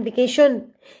 taking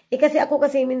vacation. Kasi ako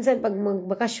minsan, pag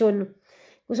magbakasyon,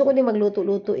 gusto ko din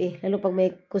magluto-luto lalo pag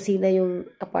may kusina yung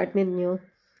apartment nyo.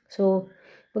 So,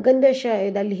 maganda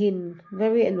siya dalhin.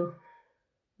 Very,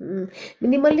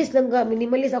 minimalist lang ga,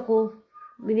 minimalist ako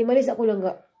lang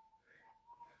ga.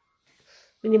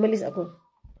 Minimalist ako.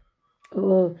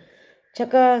 Oo.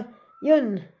 Tsaka,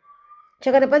 yun.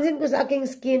 Tsaka napansin ko sa aking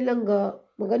skin lang ga,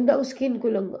 maganda ang skin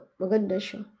ko lang ga. Maganda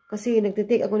siya. Kasi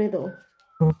nagtitake ako nito.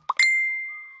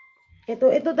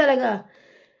 Ito talaga.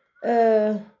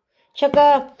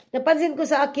 Tsaka, napansin ko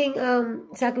sa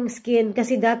aking skin,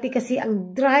 kasi dati kasi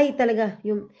ang dry talaga.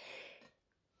 Yung,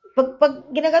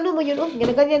 pag ginagano mo yun,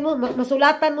 ginaganyan mo,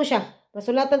 masulatan mo siya.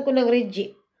 Masulatan ko ng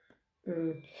Reggie.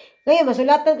 Ngayon,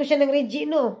 masulatan ko siya ng Reggie,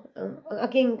 no? Ang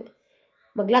aking,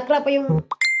 maglakra pa yung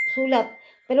sulat.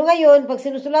 Pero ngayon, pag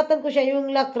sinusulatan ko siya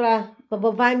yung lakra,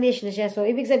 mabavanish na siya. So,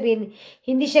 ibig sabihin,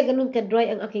 hindi siya ganun ka-dry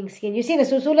ang aking skin. You see,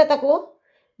 nasusulat ako,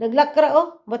 naglakra,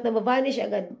 ba't nabavanish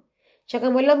agad?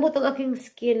 Tsaka malambot ang aking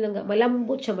skin lang.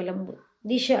 Malambot siya, malambot.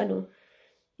 Hindi siya,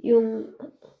 yung,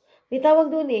 may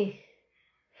tawag doon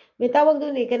May tawag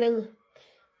doon kanang,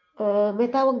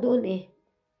 may tawag doon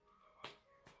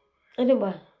Ano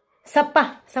ba?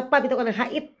 Sapa bito ka ng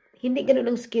hait. Hindi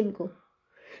ganun ang skin ko.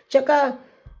 Tsaka,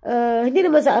 hindi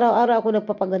naman sa araw-araw ako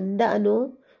nagpapaganda,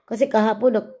 Kasi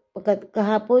kahapon,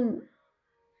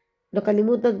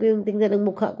 nakalimutan ko yung tingnan ng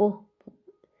mukha ko.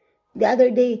 The other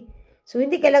day. So,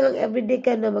 hindi kailangan everyday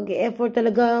ka na mag-e-effort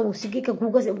talaga. Sige,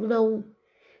 kaghugas mo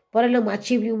para lang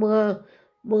ma-achieve yung mga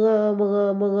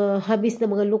hobbies na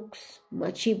mga looks.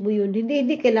 Ma-achieve mo yun.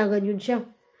 Hindi kailangan yun siya.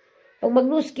 Pag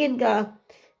mag-no skin ka,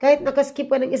 kahit nakaskip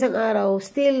ka ng isang araw,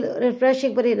 still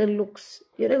refreshing pa rin ang looks.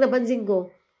 Yun ang napansin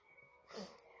ko.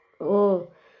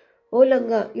 Oo lang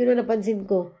nga. Yun ang napansin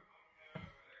ko.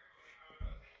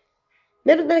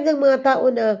 Meron talagang mga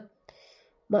tao na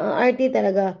maa-arty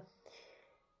talaga.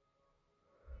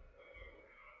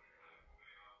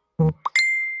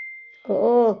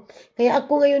 Oo. Kaya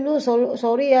ako ngayon,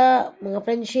 sorry mga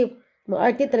friendship.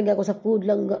 Ma-arty talaga ako sa food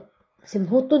lang nga.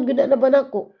 Simhuton gud na ba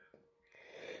nako.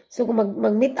 So kung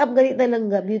mag-meet up ganito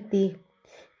lang ga beauty,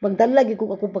 magdala gyud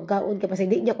ko akong pagkaon kasi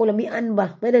di niya ko lamian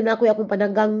ba. May na ako akong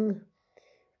panagang.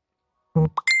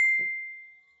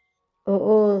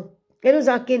 Oo. Pero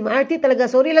sa akin, maarte talaga.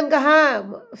 Sorry lang ka ha.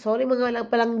 Sorry mga lang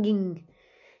palangging.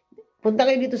 Punta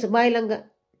kayo dito sa bahay lang ka.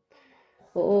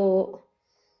 Oo.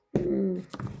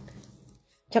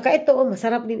 Tsaka ito,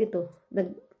 masarap din ito.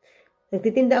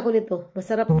 Nagtitinda ako nito.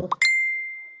 Masarap to.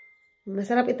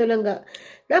 Masarap ito lang ga.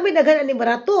 Namin daghan ani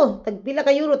barato. Tagpila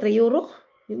ka euro, 3 euro.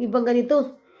 Yung ibang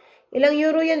ganito. Ilang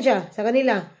euro yan siya sa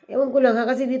kanila. Ewan ko lang ha,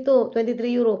 kasi dito, 23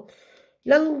 euro.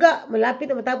 Langga, malapit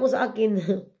na matapos sa akin.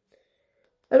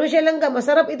 Ano siya langga?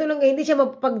 Masarap ito langga. Hindi siya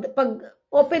pag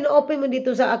open mo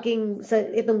dito sa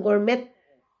itong gourmet.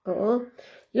 Oo.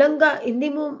 Langga,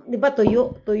 hindi mo, di ba,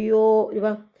 tuyo, di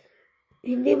ba?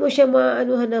 Hindi mo siya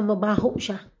na mabaho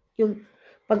siya. Yung,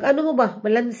 pag ano mo ba,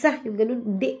 malansa, yung ganun,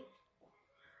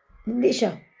 hindi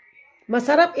siya.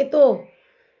 Masarap ito.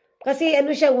 Kasi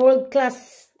ano siya, world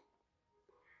class.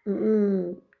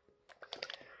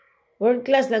 World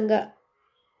class langga.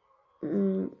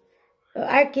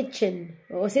 Our kitchen.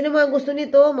 O, sino mga gusto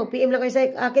nito, mag-PM lang kayo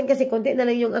sa akin kasi konti na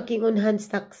lang yung aking on-hand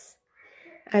stocks.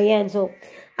 Ayan, so,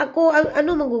 ako,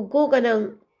 manggugko ka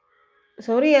ng,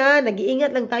 sorry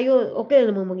nag-iingat lang tayo. Okay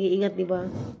na namang mag-iingat, di ba?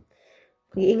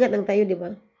 Mag-iingat lang tayo, di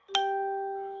ba?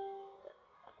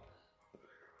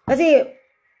 Kasi,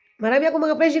 marami akong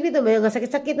mga friendship dito, may mga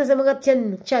sakit-sakit na sa mga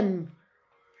tiyan.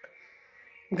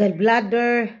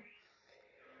 Gallbladder.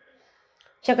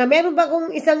 Tsaka, meron pa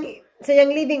akong sa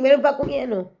Young Living, meron pa akong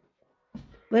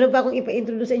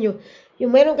ipa-introduce sa inyo.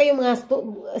 Yung meron kayong mga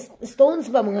stones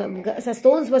ba, sa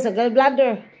stones ba, sa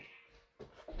gallbladder.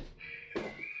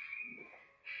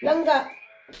 Langga.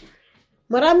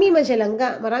 Marami man siya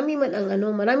langga. Marami man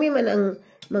ang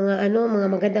mga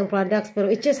magandang products. Pero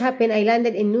it just happened, I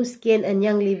landed in New Skin and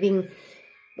Young Living.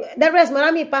 The rest,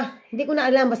 marami pa. Hindi ko na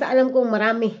alam, basta alam kong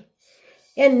marami.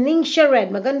 Yan, Ningxia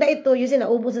Red. Maganda ito. Yung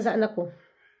naubos na sa anak ko.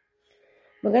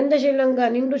 Maganda siya langga.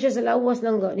 Nindot siya sa lawas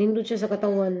langga. Nindot siya sa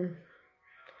katawan.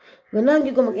 Ganun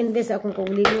gyud ko mag-invest sa akong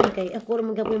kaugalingon kay ako ra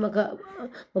man kapoy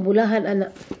mabulahan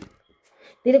ana.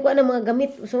 Dili ko ana mga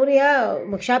gamit. Sorry ha,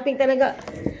 mag-shopping talaga.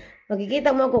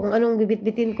 Makikita mo ako kung anong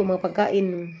bibit-bitin ko mga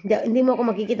pagkain. Hindi mo ako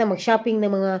makikita mag-shopping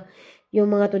na mga yung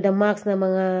mga to the max na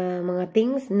mga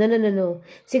things. No.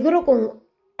 Siguro kung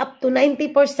up to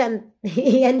 90%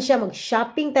 yan siya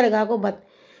mag-shopping talaga ako, but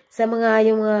sa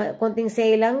mga yung mga konting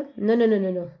sale lang. No.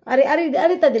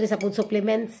 Ari ta dili sa food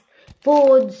supplements,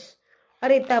 foods.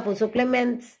 Ari ta food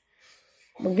supplements.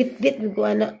 Magbit-bit ko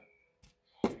ana.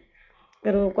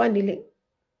 Pero kuan dili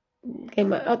kay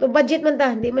out of budget man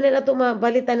ta, di man na ato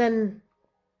mabalitanan.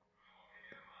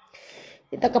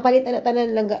 Ita kapalitan na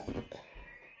tanan lang ga.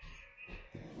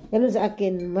 Ganun sa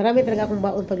akin, marami talaga akong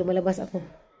baon pag lumalabas ako.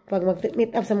 Pag mag-meet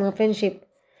up sa mga friendship,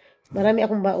 marami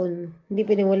akong baon. Hindi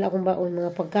pwedeng wala akong baon,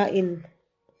 mga pagkain.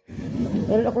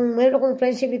 Meron akong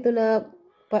friendship dito na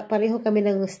pareho kami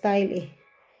ng style eh.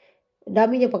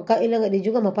 Dami niya pagkain lang, di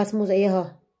juga mapas mo sa iya ha.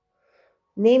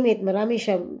 Name it, marami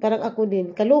siya. Parang ako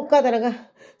din. Kaluka talaga.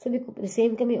 Sabi ko,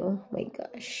 same kami. Oh my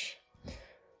gosh.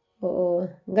 Oo.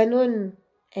 Ganun.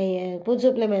 Ayan. Food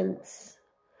supplements.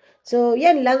 So,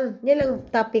 yan lang. Yan lang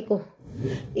topic ko.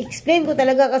 Explain ko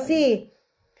talaga kasi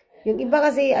yung iba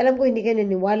kasi, alam ko hindi kayo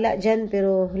naniwala dyan,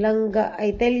 pero langga,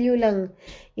 I tell you lang,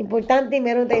 importante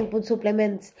meron tayong food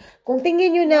supplements. Kung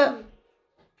tingin nyo na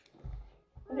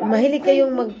mahilig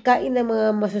kayong magkain ng mga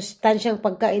masustansyang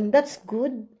pagkain, that's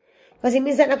good. Kasi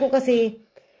minsan ako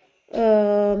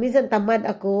minsan tamad.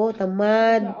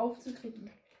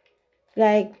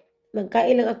 Like,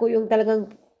 nagkain lang ako yung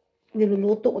talagang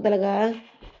niluluto ko talaga.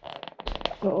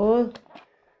 Oo.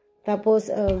 Tapos,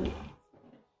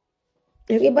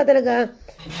 yung iba talaga,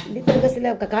 hindi talaga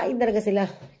sila, kakain talaga sila.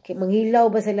 Manghilaw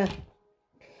ba sila?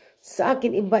 Sa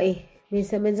akin, iba eh.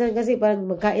 Minsan kasi parang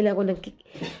magkain lang ako ng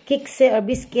kikse or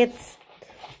biscuits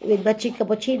with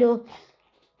Chika2x.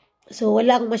 So,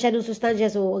 wala akong masyadong sustansya.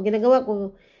 So, ang ginagawa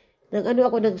ko,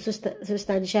 ng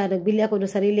sustansya, nagbili ako ng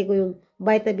sarili ko yung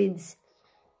vitamins.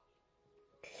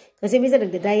 Kasi minsan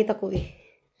nagda-diet ako eh.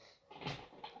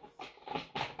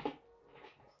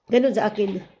 Ganun sa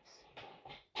akin.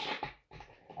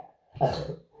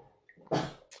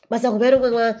 Basta kung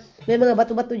may mga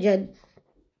bato-bato dyan,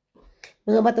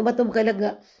 mga bato-bato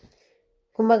kalaga,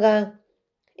 kumbaga,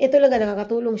 ito lang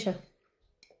nakakatulong siya.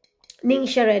 Ning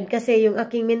Shared, kasi yung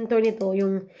aking mentor nito,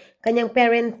 yung kanyang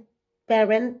parent,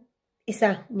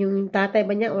 isa, yung tatay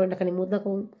ba niya, or nakalimutan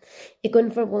kong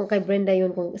i-confirm kung kay Brenda yun,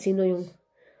 kung sino yung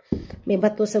may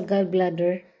bato sa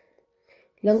gallbladder.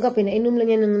 Langga, pinainom lang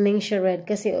yan ng Ning Shared,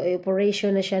 kasi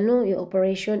operation na siya, no? Yung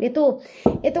operation. Ito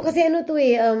kasi ano to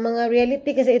eh, mga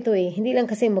reality kasi ito eh. Hindi lang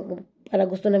kasi para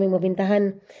gusto namin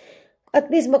mabintahan.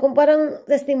 At least, parang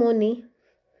testimony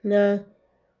na,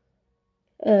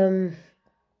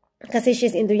 kasi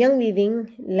she's into young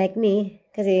living, like me,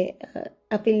 kasi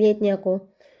affiliate niya ako.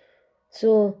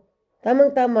 So,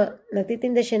 tamang-tama,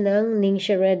 nagtitinda siya ng Ning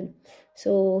Shared.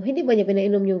 So, hindi ba niya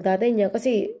pinainom yung tatay niya?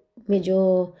 Kasi,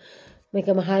 medyo may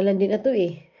kamahalan din ito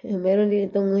eh. Meron din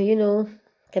itong,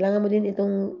 kailangan mo din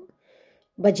itong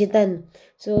budgetan.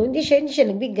 So, hindi siya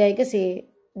nagbigay kasi,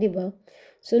 di ba?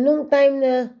 So, nung time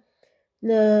na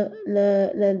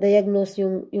diagnose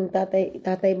yung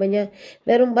tatay ba niya,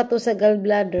 merong bato sa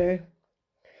gallbladder.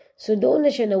 So, doon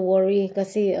na siya na worry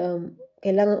kasi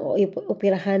kailangan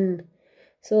operahan.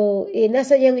 So,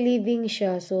 nasa young living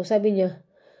siya. So, sabi niya,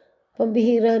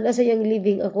 pambihira, nasa young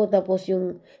living ako, tapos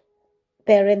yung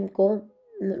parent ko,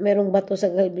 merong bato sa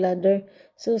gallbladder.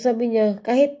 So, sabi niya,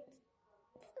 kahit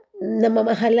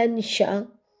namamahalan siya,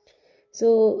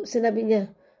 so, sinabi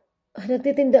niya,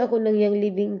 nagtitinda ako ng young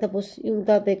living, tapos yung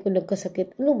tatay ko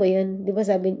nagkasakit. Ano ba yan? Di ba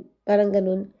sabi, parang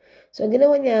ganun. So, ang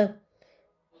ginawa niya,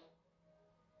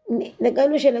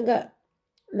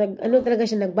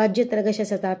 nag-budget talaga siya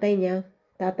sa tatay niya.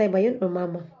 Tatay ba yun? O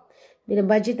mama?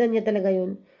 Binabudgetan niya talaga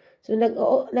yun. So,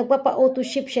 nagpapa-auto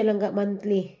ship siya lang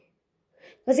monthly.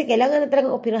 Kasi kailangan na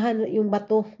talagang operahan yung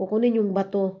bato. Kukunin yung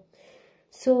bato.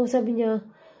 So, sabi niya,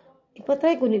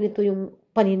 ipatry ko din ito yung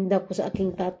paninda ko sa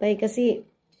aking tatay. Kasi,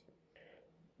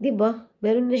 diba?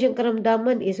 Meron na siyang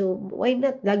karamdaman eh. So, why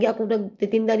not? Lagi akong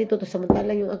nagtitinda dito.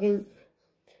 Samantalang yung aking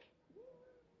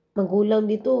magulang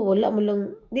dito. Wala mo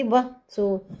lang. Diba?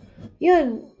 So,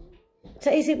 yun.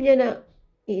 Sa isip niya na,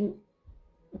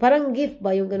 parang gift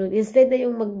ba yung ganun. Instead na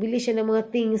yung magbili siya ng mga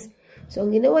things. So,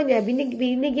 ang ginawa niya,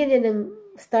 binigyan niya ng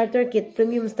starter kit.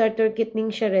 Premium starter kit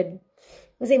Ning Shared.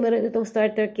 Kasi meron itong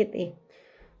starter kit eh.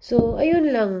 So,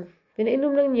 ayun lang.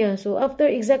 Pinainom lang niya. So, after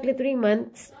exactly 3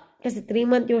 months, kasi 3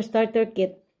 months yung starter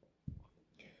kit.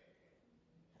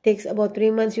 Takes about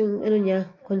 3 months yung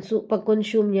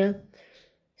pag-consume niya.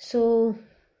 So,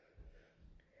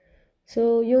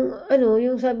 So,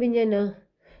 yung sabi niya na,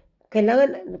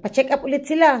 kailangan, pa-check up ulit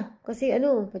sila. Kasi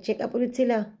pa-check up ulit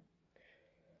sila.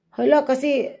 Hala,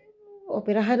 kasi,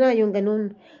 operahan na yung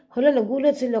ganun. Hala,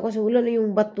 nagulat sila kasi wala na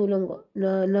yung bato lang,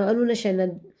 na na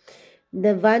siya,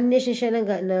 na-vanish na siya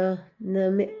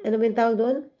ano ba yung tawag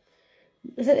doon?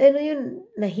 Ano yun?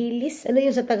 Nahilis? Ano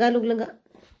yun sa Tagalog lang ga?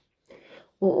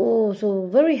 Oo, so,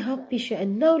 very happy siya.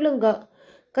 And now lang ga,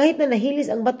 kahit na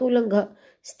nahilis ang bato lang ga,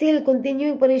 still,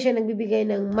 continuing pa rin siya nagbibigay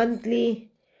ng monthly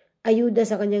ayuda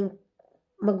sa kanyang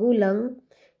magulang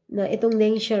na itong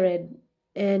name siya red.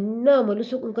 And na,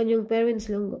 malusog ang kanyang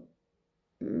parents lang ga.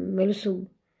 Malusog.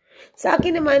 Sa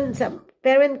akin naman, sa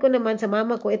parent ko naman, sa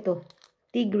mama ko, ito,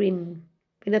 Tigrin.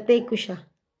 Pinatake ko siya.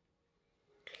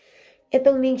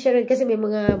 Itong name siya red kasi may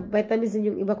mga vitamins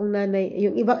din yung iba kong nanay.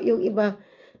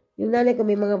 Yung nanay ko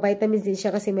may mga vitamins din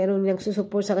siya kasi meron niyang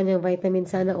susuport sa kanyang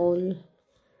vitamins. Sana all.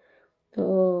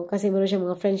 So, kasi meron siya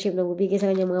mga friendship na bibigay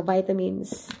sa kanyang mga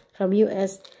vitamins from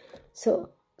US.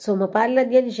 So mapalad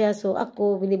yan siya. So,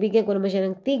 ako, binibigyan ko naman siya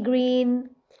ng tea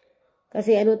green.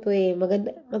 Kasi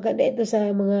maganda ito sa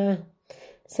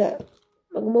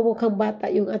magmumukhang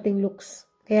bata yung ating looks.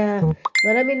 Kaya,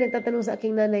 maraming nagtatanong sa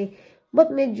aking nanay,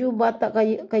 ba't medyo bata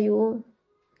kayo?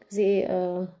 Kasi,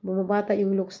 bumabata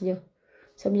yung looks niya.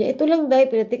 Sabi niya, ito lang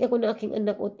dahil, pinatik ako ng aking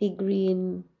anak o tea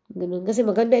green. Ganun. Kasi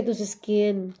maganda ito sa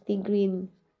skin, tea green.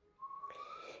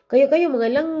 Kayo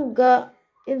mga langga,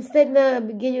 instead na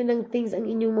bigyan nyo ng things ang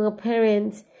inyong mga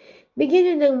parents,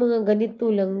 bigyan nyo ng mga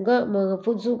ganito langga, mga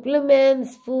food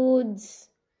supplements, foods.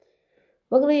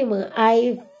 Wag na yung mga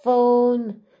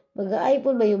iPhone.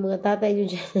 Mag-iPhone ba yung mga tatay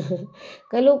nyo dyan?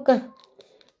 Kaluka.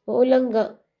 Oo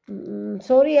langga.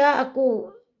 Sorry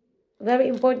ako.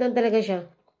 Very important talaga siya.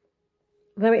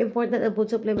 Very important ang food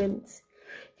supplements.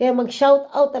 Kaya mag-shout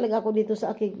out talaga ako dito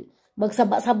sa aking,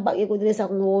 magsaba-sabak yung ko din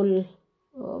sa akong wall.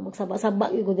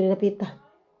 Magsaba-sabak yung ko din na pita.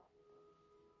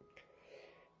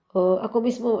 Ako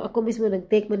mismo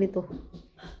nag-take man ito.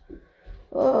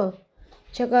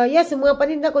 Tsaka, yes, mga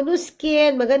paninda ko, no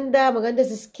skin, maganda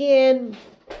sa skin.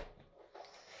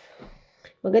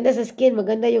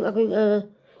 Maganda yung aking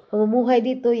pamumuhay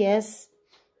dito, yes.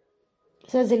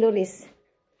 Saan si Loris?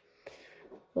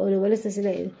 Nawalas na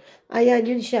sila. Ayan,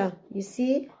 yun siya. You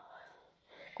see?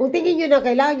 Kung tingin nyo na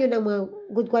kailangan nyo ng mga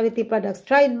good quality products,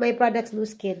 try my products, no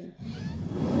skin.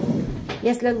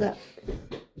 Yes lang nga.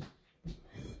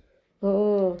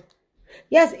 Oo.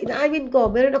 Yes, inaamin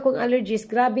ko, meron akong allergies.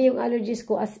 Grabe yung allergies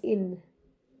ko as in.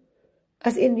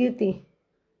 As in beauty.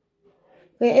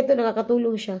 Kaya ito,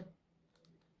 nakakatulong siya.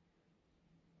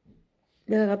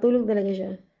 Nakakatulong talaga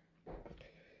siya.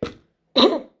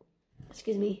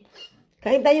 Excuse me.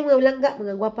 Kain tayo mga langga,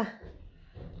 mga guwapa.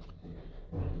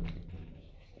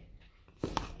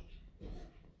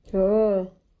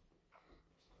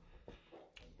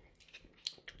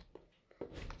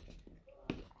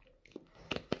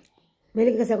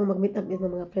 Mahilig kasi ako mag-meet up yun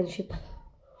ng mga friendship.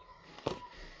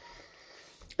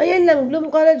 Ayan lang,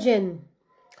 Bloom Collagen.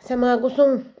 Sa mga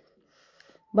gustong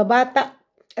babata.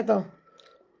 Ito.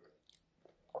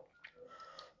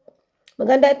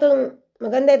 Maganda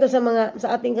ito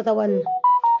sa ating katawan.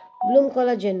 Bloom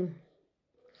Collagen.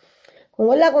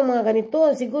 Kung wala akong mga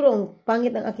ganito, siguro ang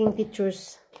pangit ang aking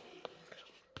features.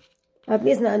 At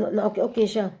least na okay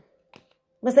siya.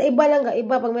 Basta iba lang ka,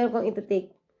 iba pag meron kang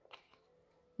ito-take.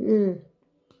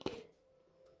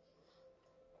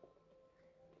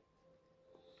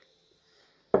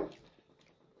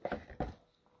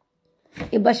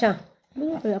 Iba siya.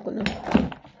 Ano pala ako na?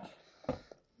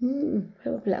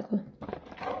 Ano pala ako?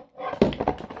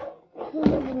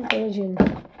 Bloom Collagen.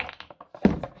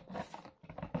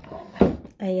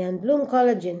 Ayan, Bloom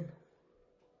Collagen.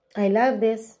 I love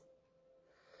this.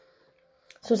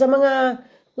 So sa mga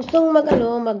gustong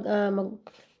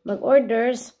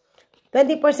mag-orders,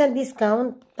 20%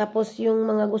 discount, tapos yung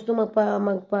mga gustong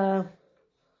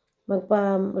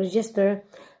magpa-register,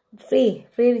 free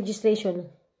registration.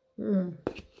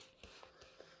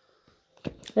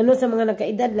 Ano sa mga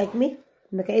nagkaedad like me?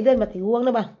 Nagkaedad, matiguang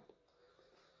na ba?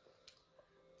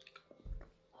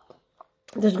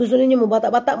 Tapos gusto ninyo mo,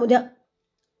 bata-bata mo diya,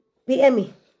 PM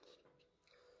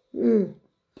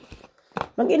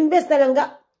mag-invest na lang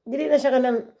ga. Dili na siya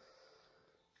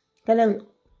kanang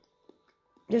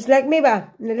just like me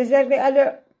ba? Just like the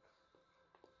other.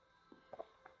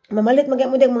 Mamalit mo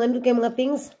din mga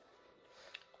things.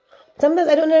 Sometimes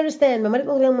I don't understand. Mamalit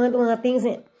mo lang mga things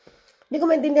eh. Hindi ko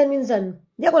maintindihan minsan.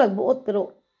 Hindi ako nagbuot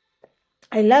pero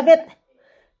I love it.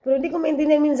 Pero hindi ko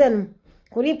maintindihan minsan.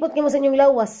 Kuripot kayo mo sa inyong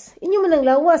lawas. Inyo man ang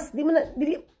lawas.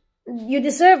 You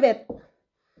deserve it.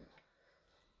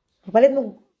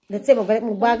 Let's say, mapalit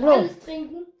mo bag, no?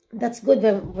 That's good.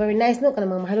 Very, very nice, no?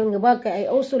 Kanang mga mahalon nga bag. I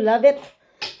also love it.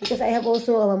 Because I have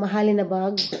also a mahalin na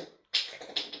bag.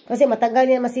 Kasi matagal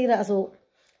yan masira. So,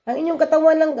 ang inyong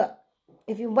katawan lang ga.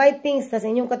 If you buy things, tas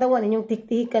inyong katawan, inyong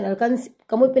tiktihikan,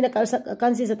 kamoy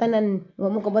pinaka-alkansi sa tanan.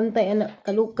 Huwag mo kabantay, anak,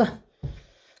 kaluka.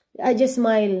 I just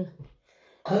smile.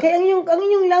 Kaya ang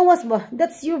inyong lawas ba?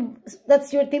 That's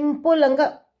your temple lang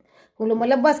ga. Kung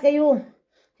lumalabas kayo,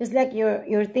 just like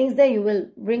your things there, you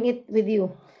will bring it with you.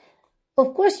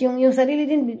 Of course, yung sarili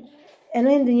din,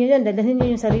 hindi nyo yan, dadalhin nyo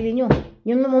yung sarili nyo.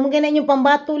 Yung mamagana yung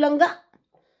pambato lang ga.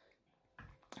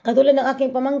 Katulad ng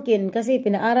aking pamangkin, kasi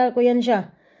pinaaral ko yan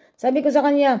siya. Sabi ko sa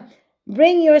kanya,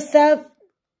 bring yourself,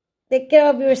 take care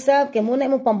of yourself, kaya muna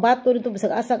imong pambato dito,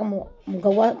 bisag asa ka mo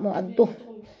gawa, mo adto.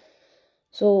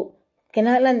 So,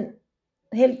 kinahalan,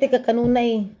 healthy ka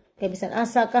kanunay, kaya bisan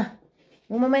asa ka.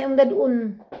 Mamamay ang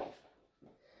dadoon.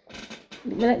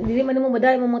 Dili man mo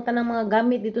madali mo ng mga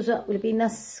gamit dito sa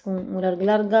Pilipinas, kung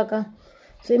larga ka.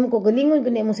 So, imong ko galingon,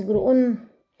 kundi imong siguroon.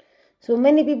 So,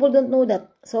 many people don't know that.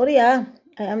 Sorry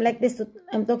I'm like this,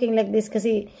 I'm talking like this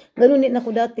kasi ganun din ako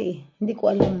dati. Hindi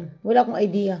ko alam. Wala akong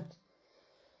idea.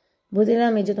 Buti na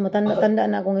medyo tumatanda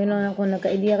na ako ngayon ako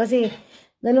nagka-idea kasi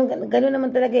ganun naman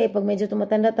talaga pag medyo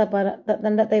tumatanda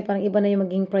tayo parang iba na yung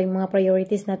maging mga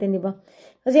priorities natin, di ba?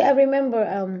 Kasi I remember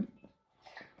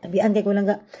tabian kay ko lang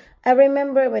ga. I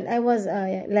remember when I was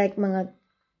like mga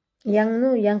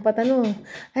young patano.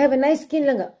 I have a nice skin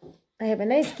lang ga. I have a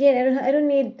nice skin. I don't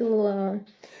need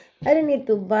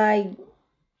to buy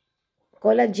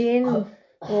collagen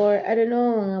or I don't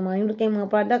know mga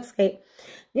products kay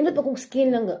nindot pa kong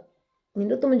skin lang ga.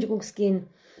 Nindot man kong skin.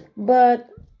 But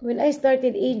when I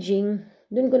started aging,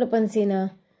 dun ko napansin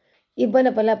na iba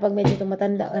na pala pag medyo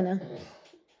tumatanda ka na.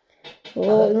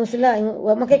 Oo, yung sila,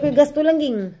 makikoy gasto lang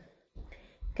ging.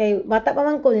 Kay bata pa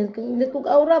man ko, nindot kong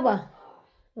aura ba?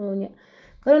 Oo niya.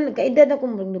 Karon kaedad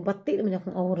ako nabati naman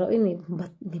akong aura ini,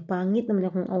 di pangit naman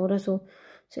akong aura so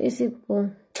isip ko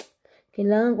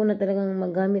kailangan ko na talagang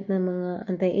magamit ng mga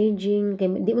anti-aging.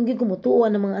 Kaya di magiging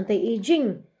kumutuan ng mga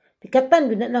anti-aging. Pikatan,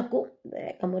 doon na ako.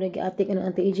 Kamu rin atik ng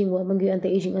anti-aging. Huwag magiging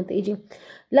anti-aging.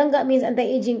 Langga means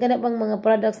anti-aging. Kana pang mga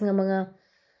products nga mga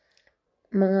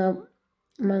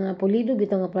pulido.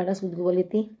 Bitaw nga products with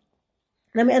quality.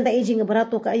 Na may anti-aging nga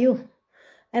barato kayo.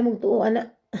 Ay magtuo,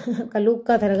 anak.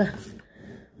 Kaluka talaga.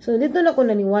 So, dito na ako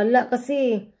naniwala.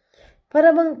 Kasi,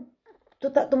 para bang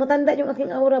tumatanda yung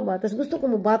aking aura ba? Tapos gusto ko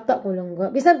mabata ko lang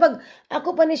ga. Bisan pag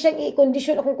ako pa ni siyang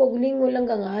i-condition akong kagulingon lang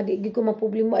ga nga. Di ko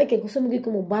maproblema. Ay, kaya gusto mo ko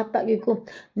mabata.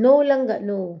 No lang ga.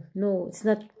 No. It's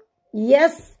not.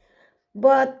 Yes.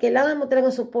 But, kailangan mo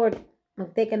talagang support.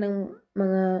 Mag-take ka ng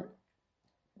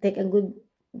take a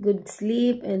good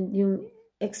sleep and yung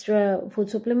extra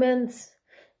food supplements,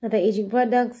 anti-aging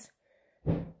products.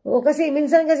 Oo, kasi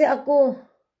minsan kasi ako,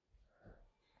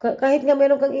 kahit nga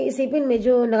meron kang iisipin,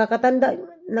 medyo nakakatanda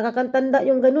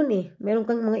yung ganun eh. Meron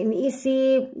kang mga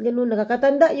iniisip, ganun,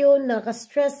 nakakatanda yun,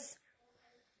 nakaka-stress.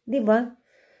 Diba?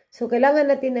 So,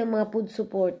 kailangan natin ng mga food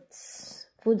supports,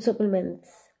 food supplements.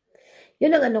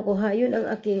 Yun ang ano ko ha, yun ang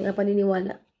aking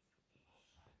paniniwala.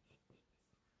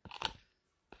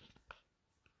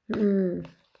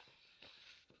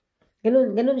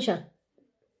 Ganun siya.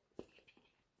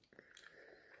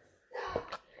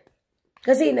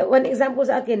 Kasi, one example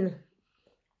sa akin,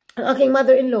 ang aking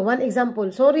mother-in-law, one example.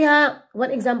 Sorry ha,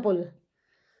 one example.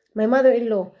 My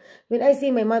mother-in-law. When I see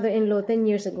my mother-in-law 10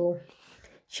 years ago,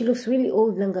 she looks really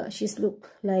old lang ga. She's look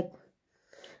like,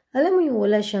 alam mo yung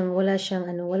wala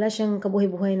siyang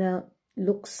kabuhay-buhay na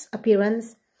looks,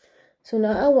 appearance. So,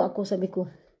 naawa ako, sabi ko.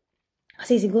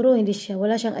 Kasi siguro,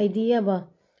 wala siyang idea ba?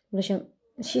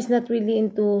 She's not really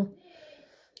into,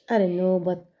 I don't know,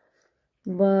 but,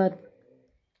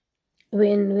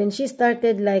 when she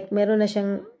started, like, meron na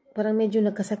siyang, parang medyo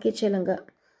nagkasakit siya lang ga.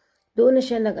 Doon na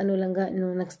siya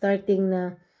nag-starting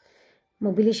na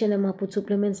magbili siya ng mga food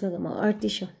supplements lang ga, mga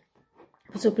artist siya.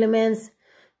 Food supplements.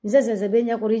 Minsan sasabihin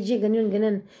niya ako, Reggie, ganyan.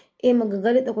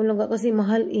 Magagalit ako lang ga kasi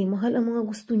mahal ang mga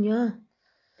gusto niya.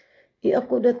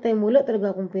 Ako that time, wala talaga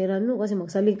akong pera, no? Kasi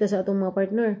magsalig ta sa atong mga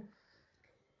partner.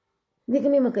 Hindi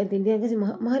kami magkaintindihan kasi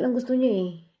mahal ang gusto niya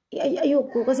eh.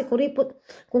 Ayoko kasi kuripot.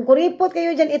 Kung kuripot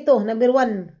kayo dyan, ito, number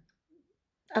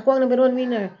 1. Ako ang number 1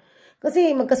 winner.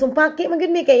 Kasi magkasumpaki,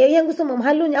 kaya yung gusto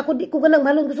mamahalon niya. Ako di ko ganang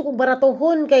mahalon, gusto kong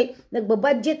baratohon. Kay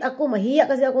nagbabudget ako, mahiya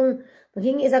kasi akong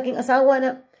maghingi sa aking asawa na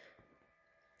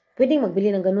pwedeng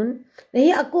magbili ng ganun.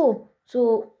 Nahiya ako.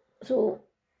 So,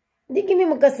 di kami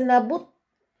magkasinabot.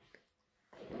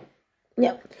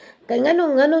 Yeah. Kaya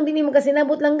nganong di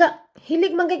magkasinabot lang ga.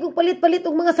 Hilig man kay kong palit-palit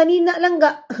og mga sanina lang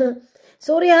ga.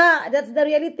 Sorry ha, that's the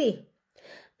reality.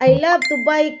 I love to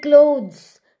buy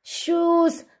clothes.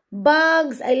 shoes,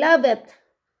 bags. I love it.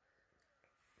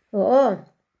 Oo.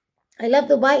 I love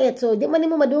to buy it. So, di man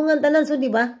mo madungan tanan. So,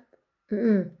 di ba?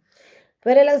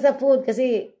 Pero lang sa food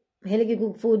kasi mahilig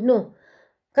yung food, no?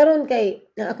 Karon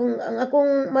kay, ang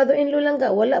akong mother-in-law lang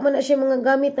ga, wala man na siya mga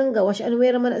gamit lang ga. Wash and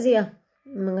wear man na siya.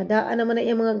 Mga daan naman na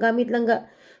iya mga gamit lang ga.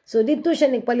 So, dito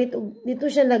siya nagpalit, dito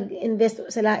siya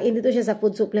nag-invest sa lain, dito siya sa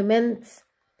food supplements.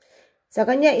 Sa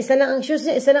kanya, isa lang ang shoes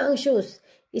niya, isa lang ang shoes.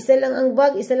 Isa lang ang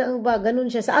bag, isa lang ang bag. Ganun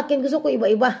siya. Sa akin, gusto ko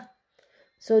iba-iba.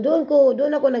 So, doon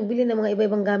ako nagbili ng mga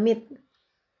iba-ibang gamit.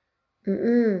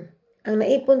 Ang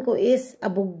naipon ko is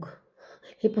abog.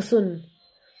 Hipuson.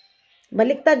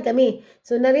 Baliktad kami.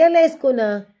 So, na-realize ko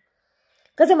na,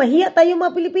 kasi mahiya tayo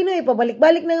mga Pilipino eh.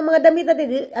 Pabalik-balik ng mga damit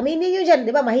natin. Aminin nyo dyan,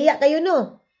 di ba? Mahiya kayo,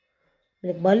 no?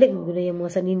 Balik-balik. Guna yung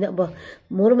mga sanina ba?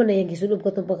 Muro man na yung gisulob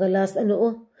ko itong pagkalas.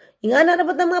 Ingana na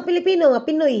ba't ng mga Pilipino, mga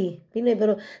Pinoy.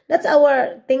 Pero that's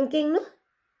our thinking, no?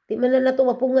 Di man na ito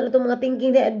mapungan itong mga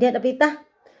thinking diya napita.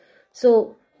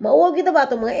 So, mauwag kita ba?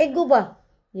 Itong mga ego ba?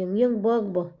 Yang bag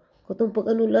ba? Katong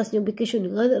last yung vacation,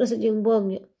 ingana na sa yung bag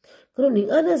niya. Karoon,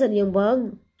 ingana sa yung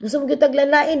bag. Gusto mo yung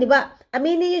taglanlain, di ba?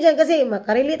 Aminin nyo dyan kasi,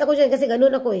 makarelate ako dyan kasi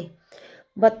ganun ako eh.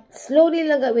 But slowly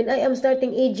lang when I am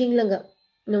starting aging lang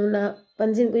nung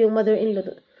napansin ko yung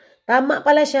mother-in-law. Tama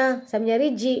pala siya. Sabi niya,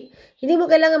 Reggie, hindi mo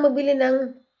kailangan magbili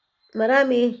ng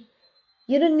marami.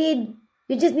 You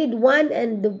just need one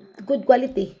and the good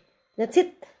quality. That's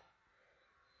it.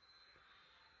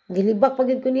 Gilibak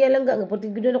pagid ko niya lang nga.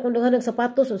 Pagid ko doon akong naghanag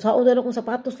sapatos. Saan doon akong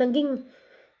sapatos lang ging.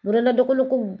 Mura na doon ko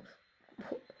nung kung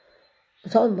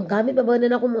saan, magamit pa ba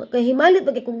na ako. Kaya himalit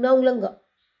pagid kong naong lang ga.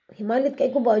 Himalit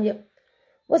kay ko ba niya.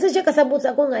 Wasa siya kasabot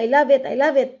sa ako nga, I love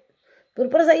it. Pero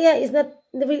para sa iya, is not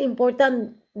really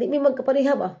important. Di may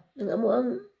magkapariha ba?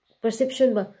 Ang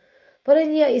perception ba? Para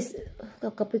niya is,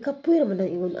 kapoy naman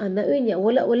ang ingon. Nauin niya,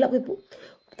 wala ko po.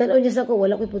 Tanaw niya sa ako,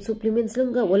 wala ko po supplements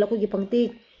lang ga. Wala ko gipang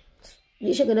take.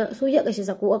 Di siya gana, suya kasi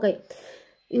sa kuha kay.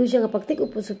 Yun siya nga, pag-take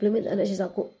po supplements, ana siya sa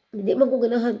ako. Hindi man ko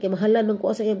ganahan, kay mahalan man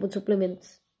ko sa iyang food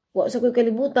supplements. Wala sa ko'y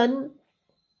kalibutan.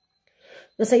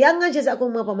 Nasayangan siya sa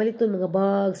akong mga pamaliton, mga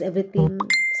bags, everything.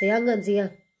 Sayangan siya.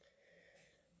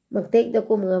 Mag-take na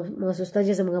ko mga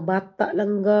sustansya sa mga bata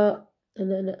lang ga.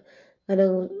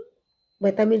 Anong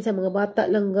vitamin sa mga bata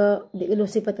lang ga. Di ko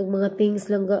sipat ang mga things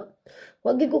lang ga.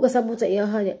 Huwag ko kasabot sa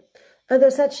iyahan niya.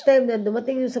 Under such time na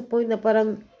dumating yun sa point na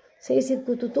parang sa isip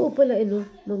ko, totoo pala,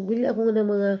 magbili ako ng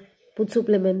mga food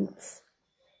supplements.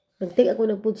 Mag-take ako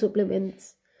ng food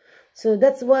supplements. So,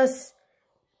 that was,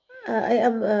 I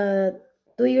am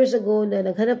 2 years ago na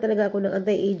naghanap talaga ako ng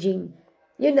anti-aging.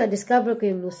 Yun na, discover ko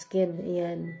yung new skin.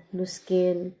 Ayan, new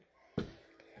skin.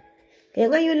 Kaya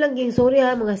ngayon lang yung, sorry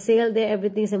ha, mga sale there,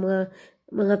 everything sa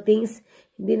mga things.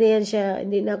 Hindi na yan siya,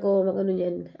 hindi na ako mag-ano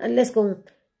yan. Unless kung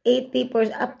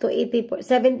 80%, up to 80%,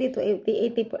 70 to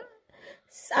 80%,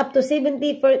 up to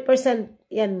 70%,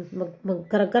 yan,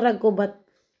 magkarag-karag ko. But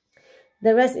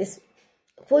the rest is,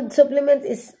 food supplements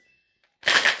is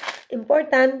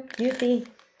important, beauty.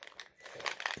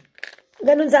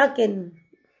 Ganun sa akin.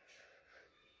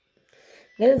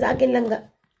 Ganun sa akin lang ga.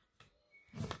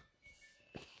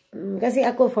 Kasi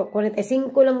ako, for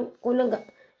 45 lang, kulang ga.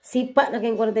 Sipa na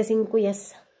kayong 45,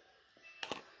 yes.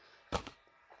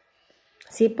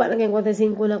 Sipa na kayong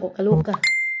 45 na ako, kaluka.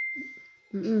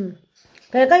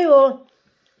 Kaya kayo,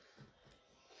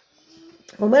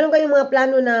 kung meron kayong mga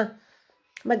plano na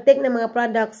mag-take ng mga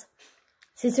products,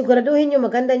 sisiguraduhin nyo,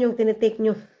 maganda yung tinitake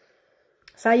nyo.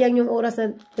 Sayang yung oras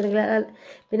na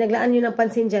pinaglaan nyo ng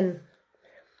pansin dyan.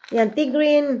 Yan,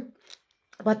 tigrin,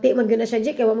 pati man na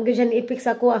siya, kaya wag mo siya ni-ipik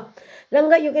sa kuha.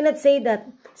 Langga, you cannot say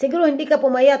that. Siguro hindi ka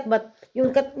pumayat, but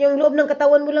yung loob ng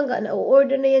katawan mo lang,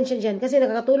 na-order na yan siya dyan, kasi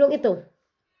nakakatulong ito.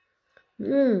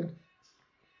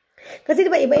 Kasi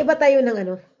diba, iba-iba tayo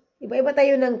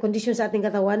ng kondisyon sa ating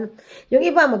katawan. Yung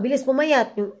iba, mabilis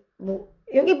pumayat.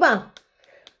 Yung iba,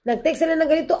 nag-take sila ng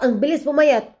ganito, ang bilis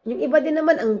pumayat. Yung iba din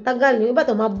naman, ang tagal. Yung iba,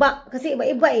 tumaba. Kasi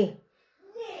iba-iba eh.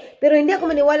 Pero hindi ako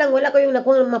maniwalang wala ko yung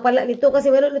mapala nito. Kasi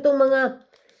meron itong mga,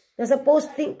 nasa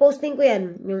posting ko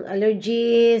yan. Yung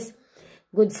allergies,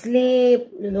 good sleep,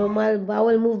 normal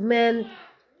bowel movement.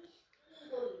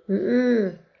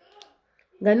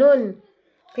 Ganun.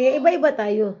 Kaya iba-iba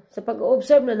tayo sa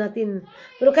pag-observe na natin.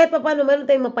 Pero kahit pa paano, meron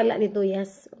tayong mapala nito,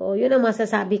 yes. O, yun ang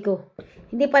masasabi ko.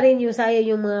 Hindi pa rin yung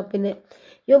sayang yung mga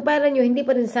yung pera nyo, hindi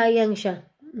pa rin sayang siya.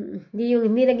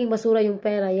 Hindi naging basura yung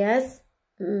pera, yes.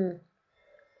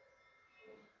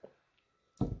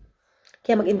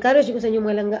 Kaya mag-encourage ko sa inyo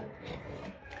mga langga.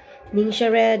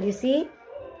 Ningsha red, you see?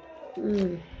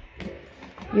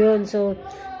 Yun, so,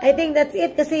 I think that's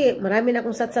it kasi marami na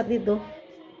akong sat-sat dito.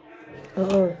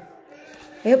 Oo.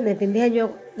 I hope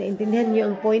naintindihan nyo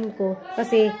ang point ko.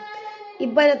 Kasi,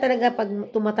 iba na talaga pag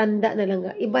tumatanda na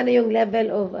lang. Iba na yung level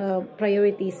of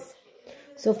priorities.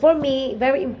 So, for me,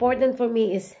 very important for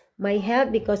me is my health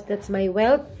because that's my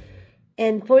wealth.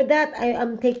 And for that, I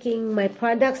am taking my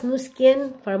products, Nu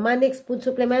Skin, Pharmanics, food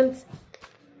supplements,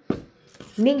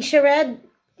 Ningshared,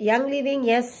 Young Living,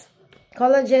 yes,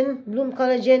 collagen, Bloom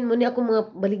Collagen, muna ako mga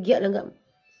baligya lang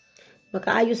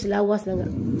makaayos lawas lang.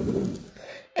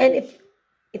 And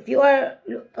if you are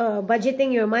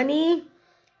budgeting your money,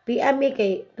 PM me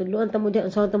kay tuluan ta mo diyan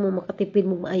unsa ta mo makatipid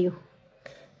mo maayo.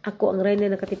 Ako ang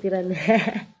reyna nakatipiran.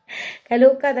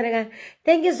 Kaluka talaga.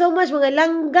 Thank you so much mga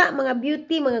langga, mga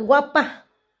beauty, mga gwapa.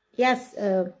 Yes,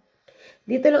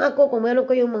 dito lang ako kung meron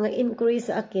kayong mga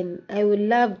inquiries sa akin. I would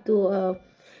love to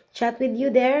chat with you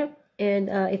there.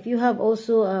 And if you have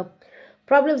also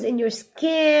problems in your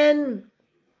skin,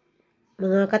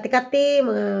 mga kati-kati,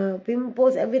 mga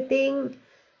pimples, everything,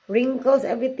 wrinkles,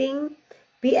 everything,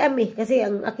 PM me. Kasi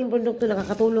ang aking produkto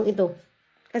nakakatulong ito.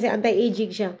 Kasi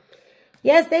anti-aging siya.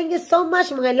 Yes, thank you so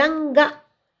much mga langga,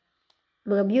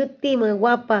 mga beauty, mga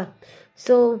gwapa.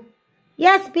 So,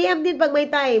 yes, PM din pag may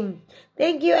time.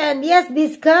 Thank you and yes,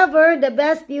 discover the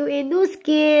best you in Nu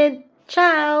Skin.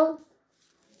 Ciao!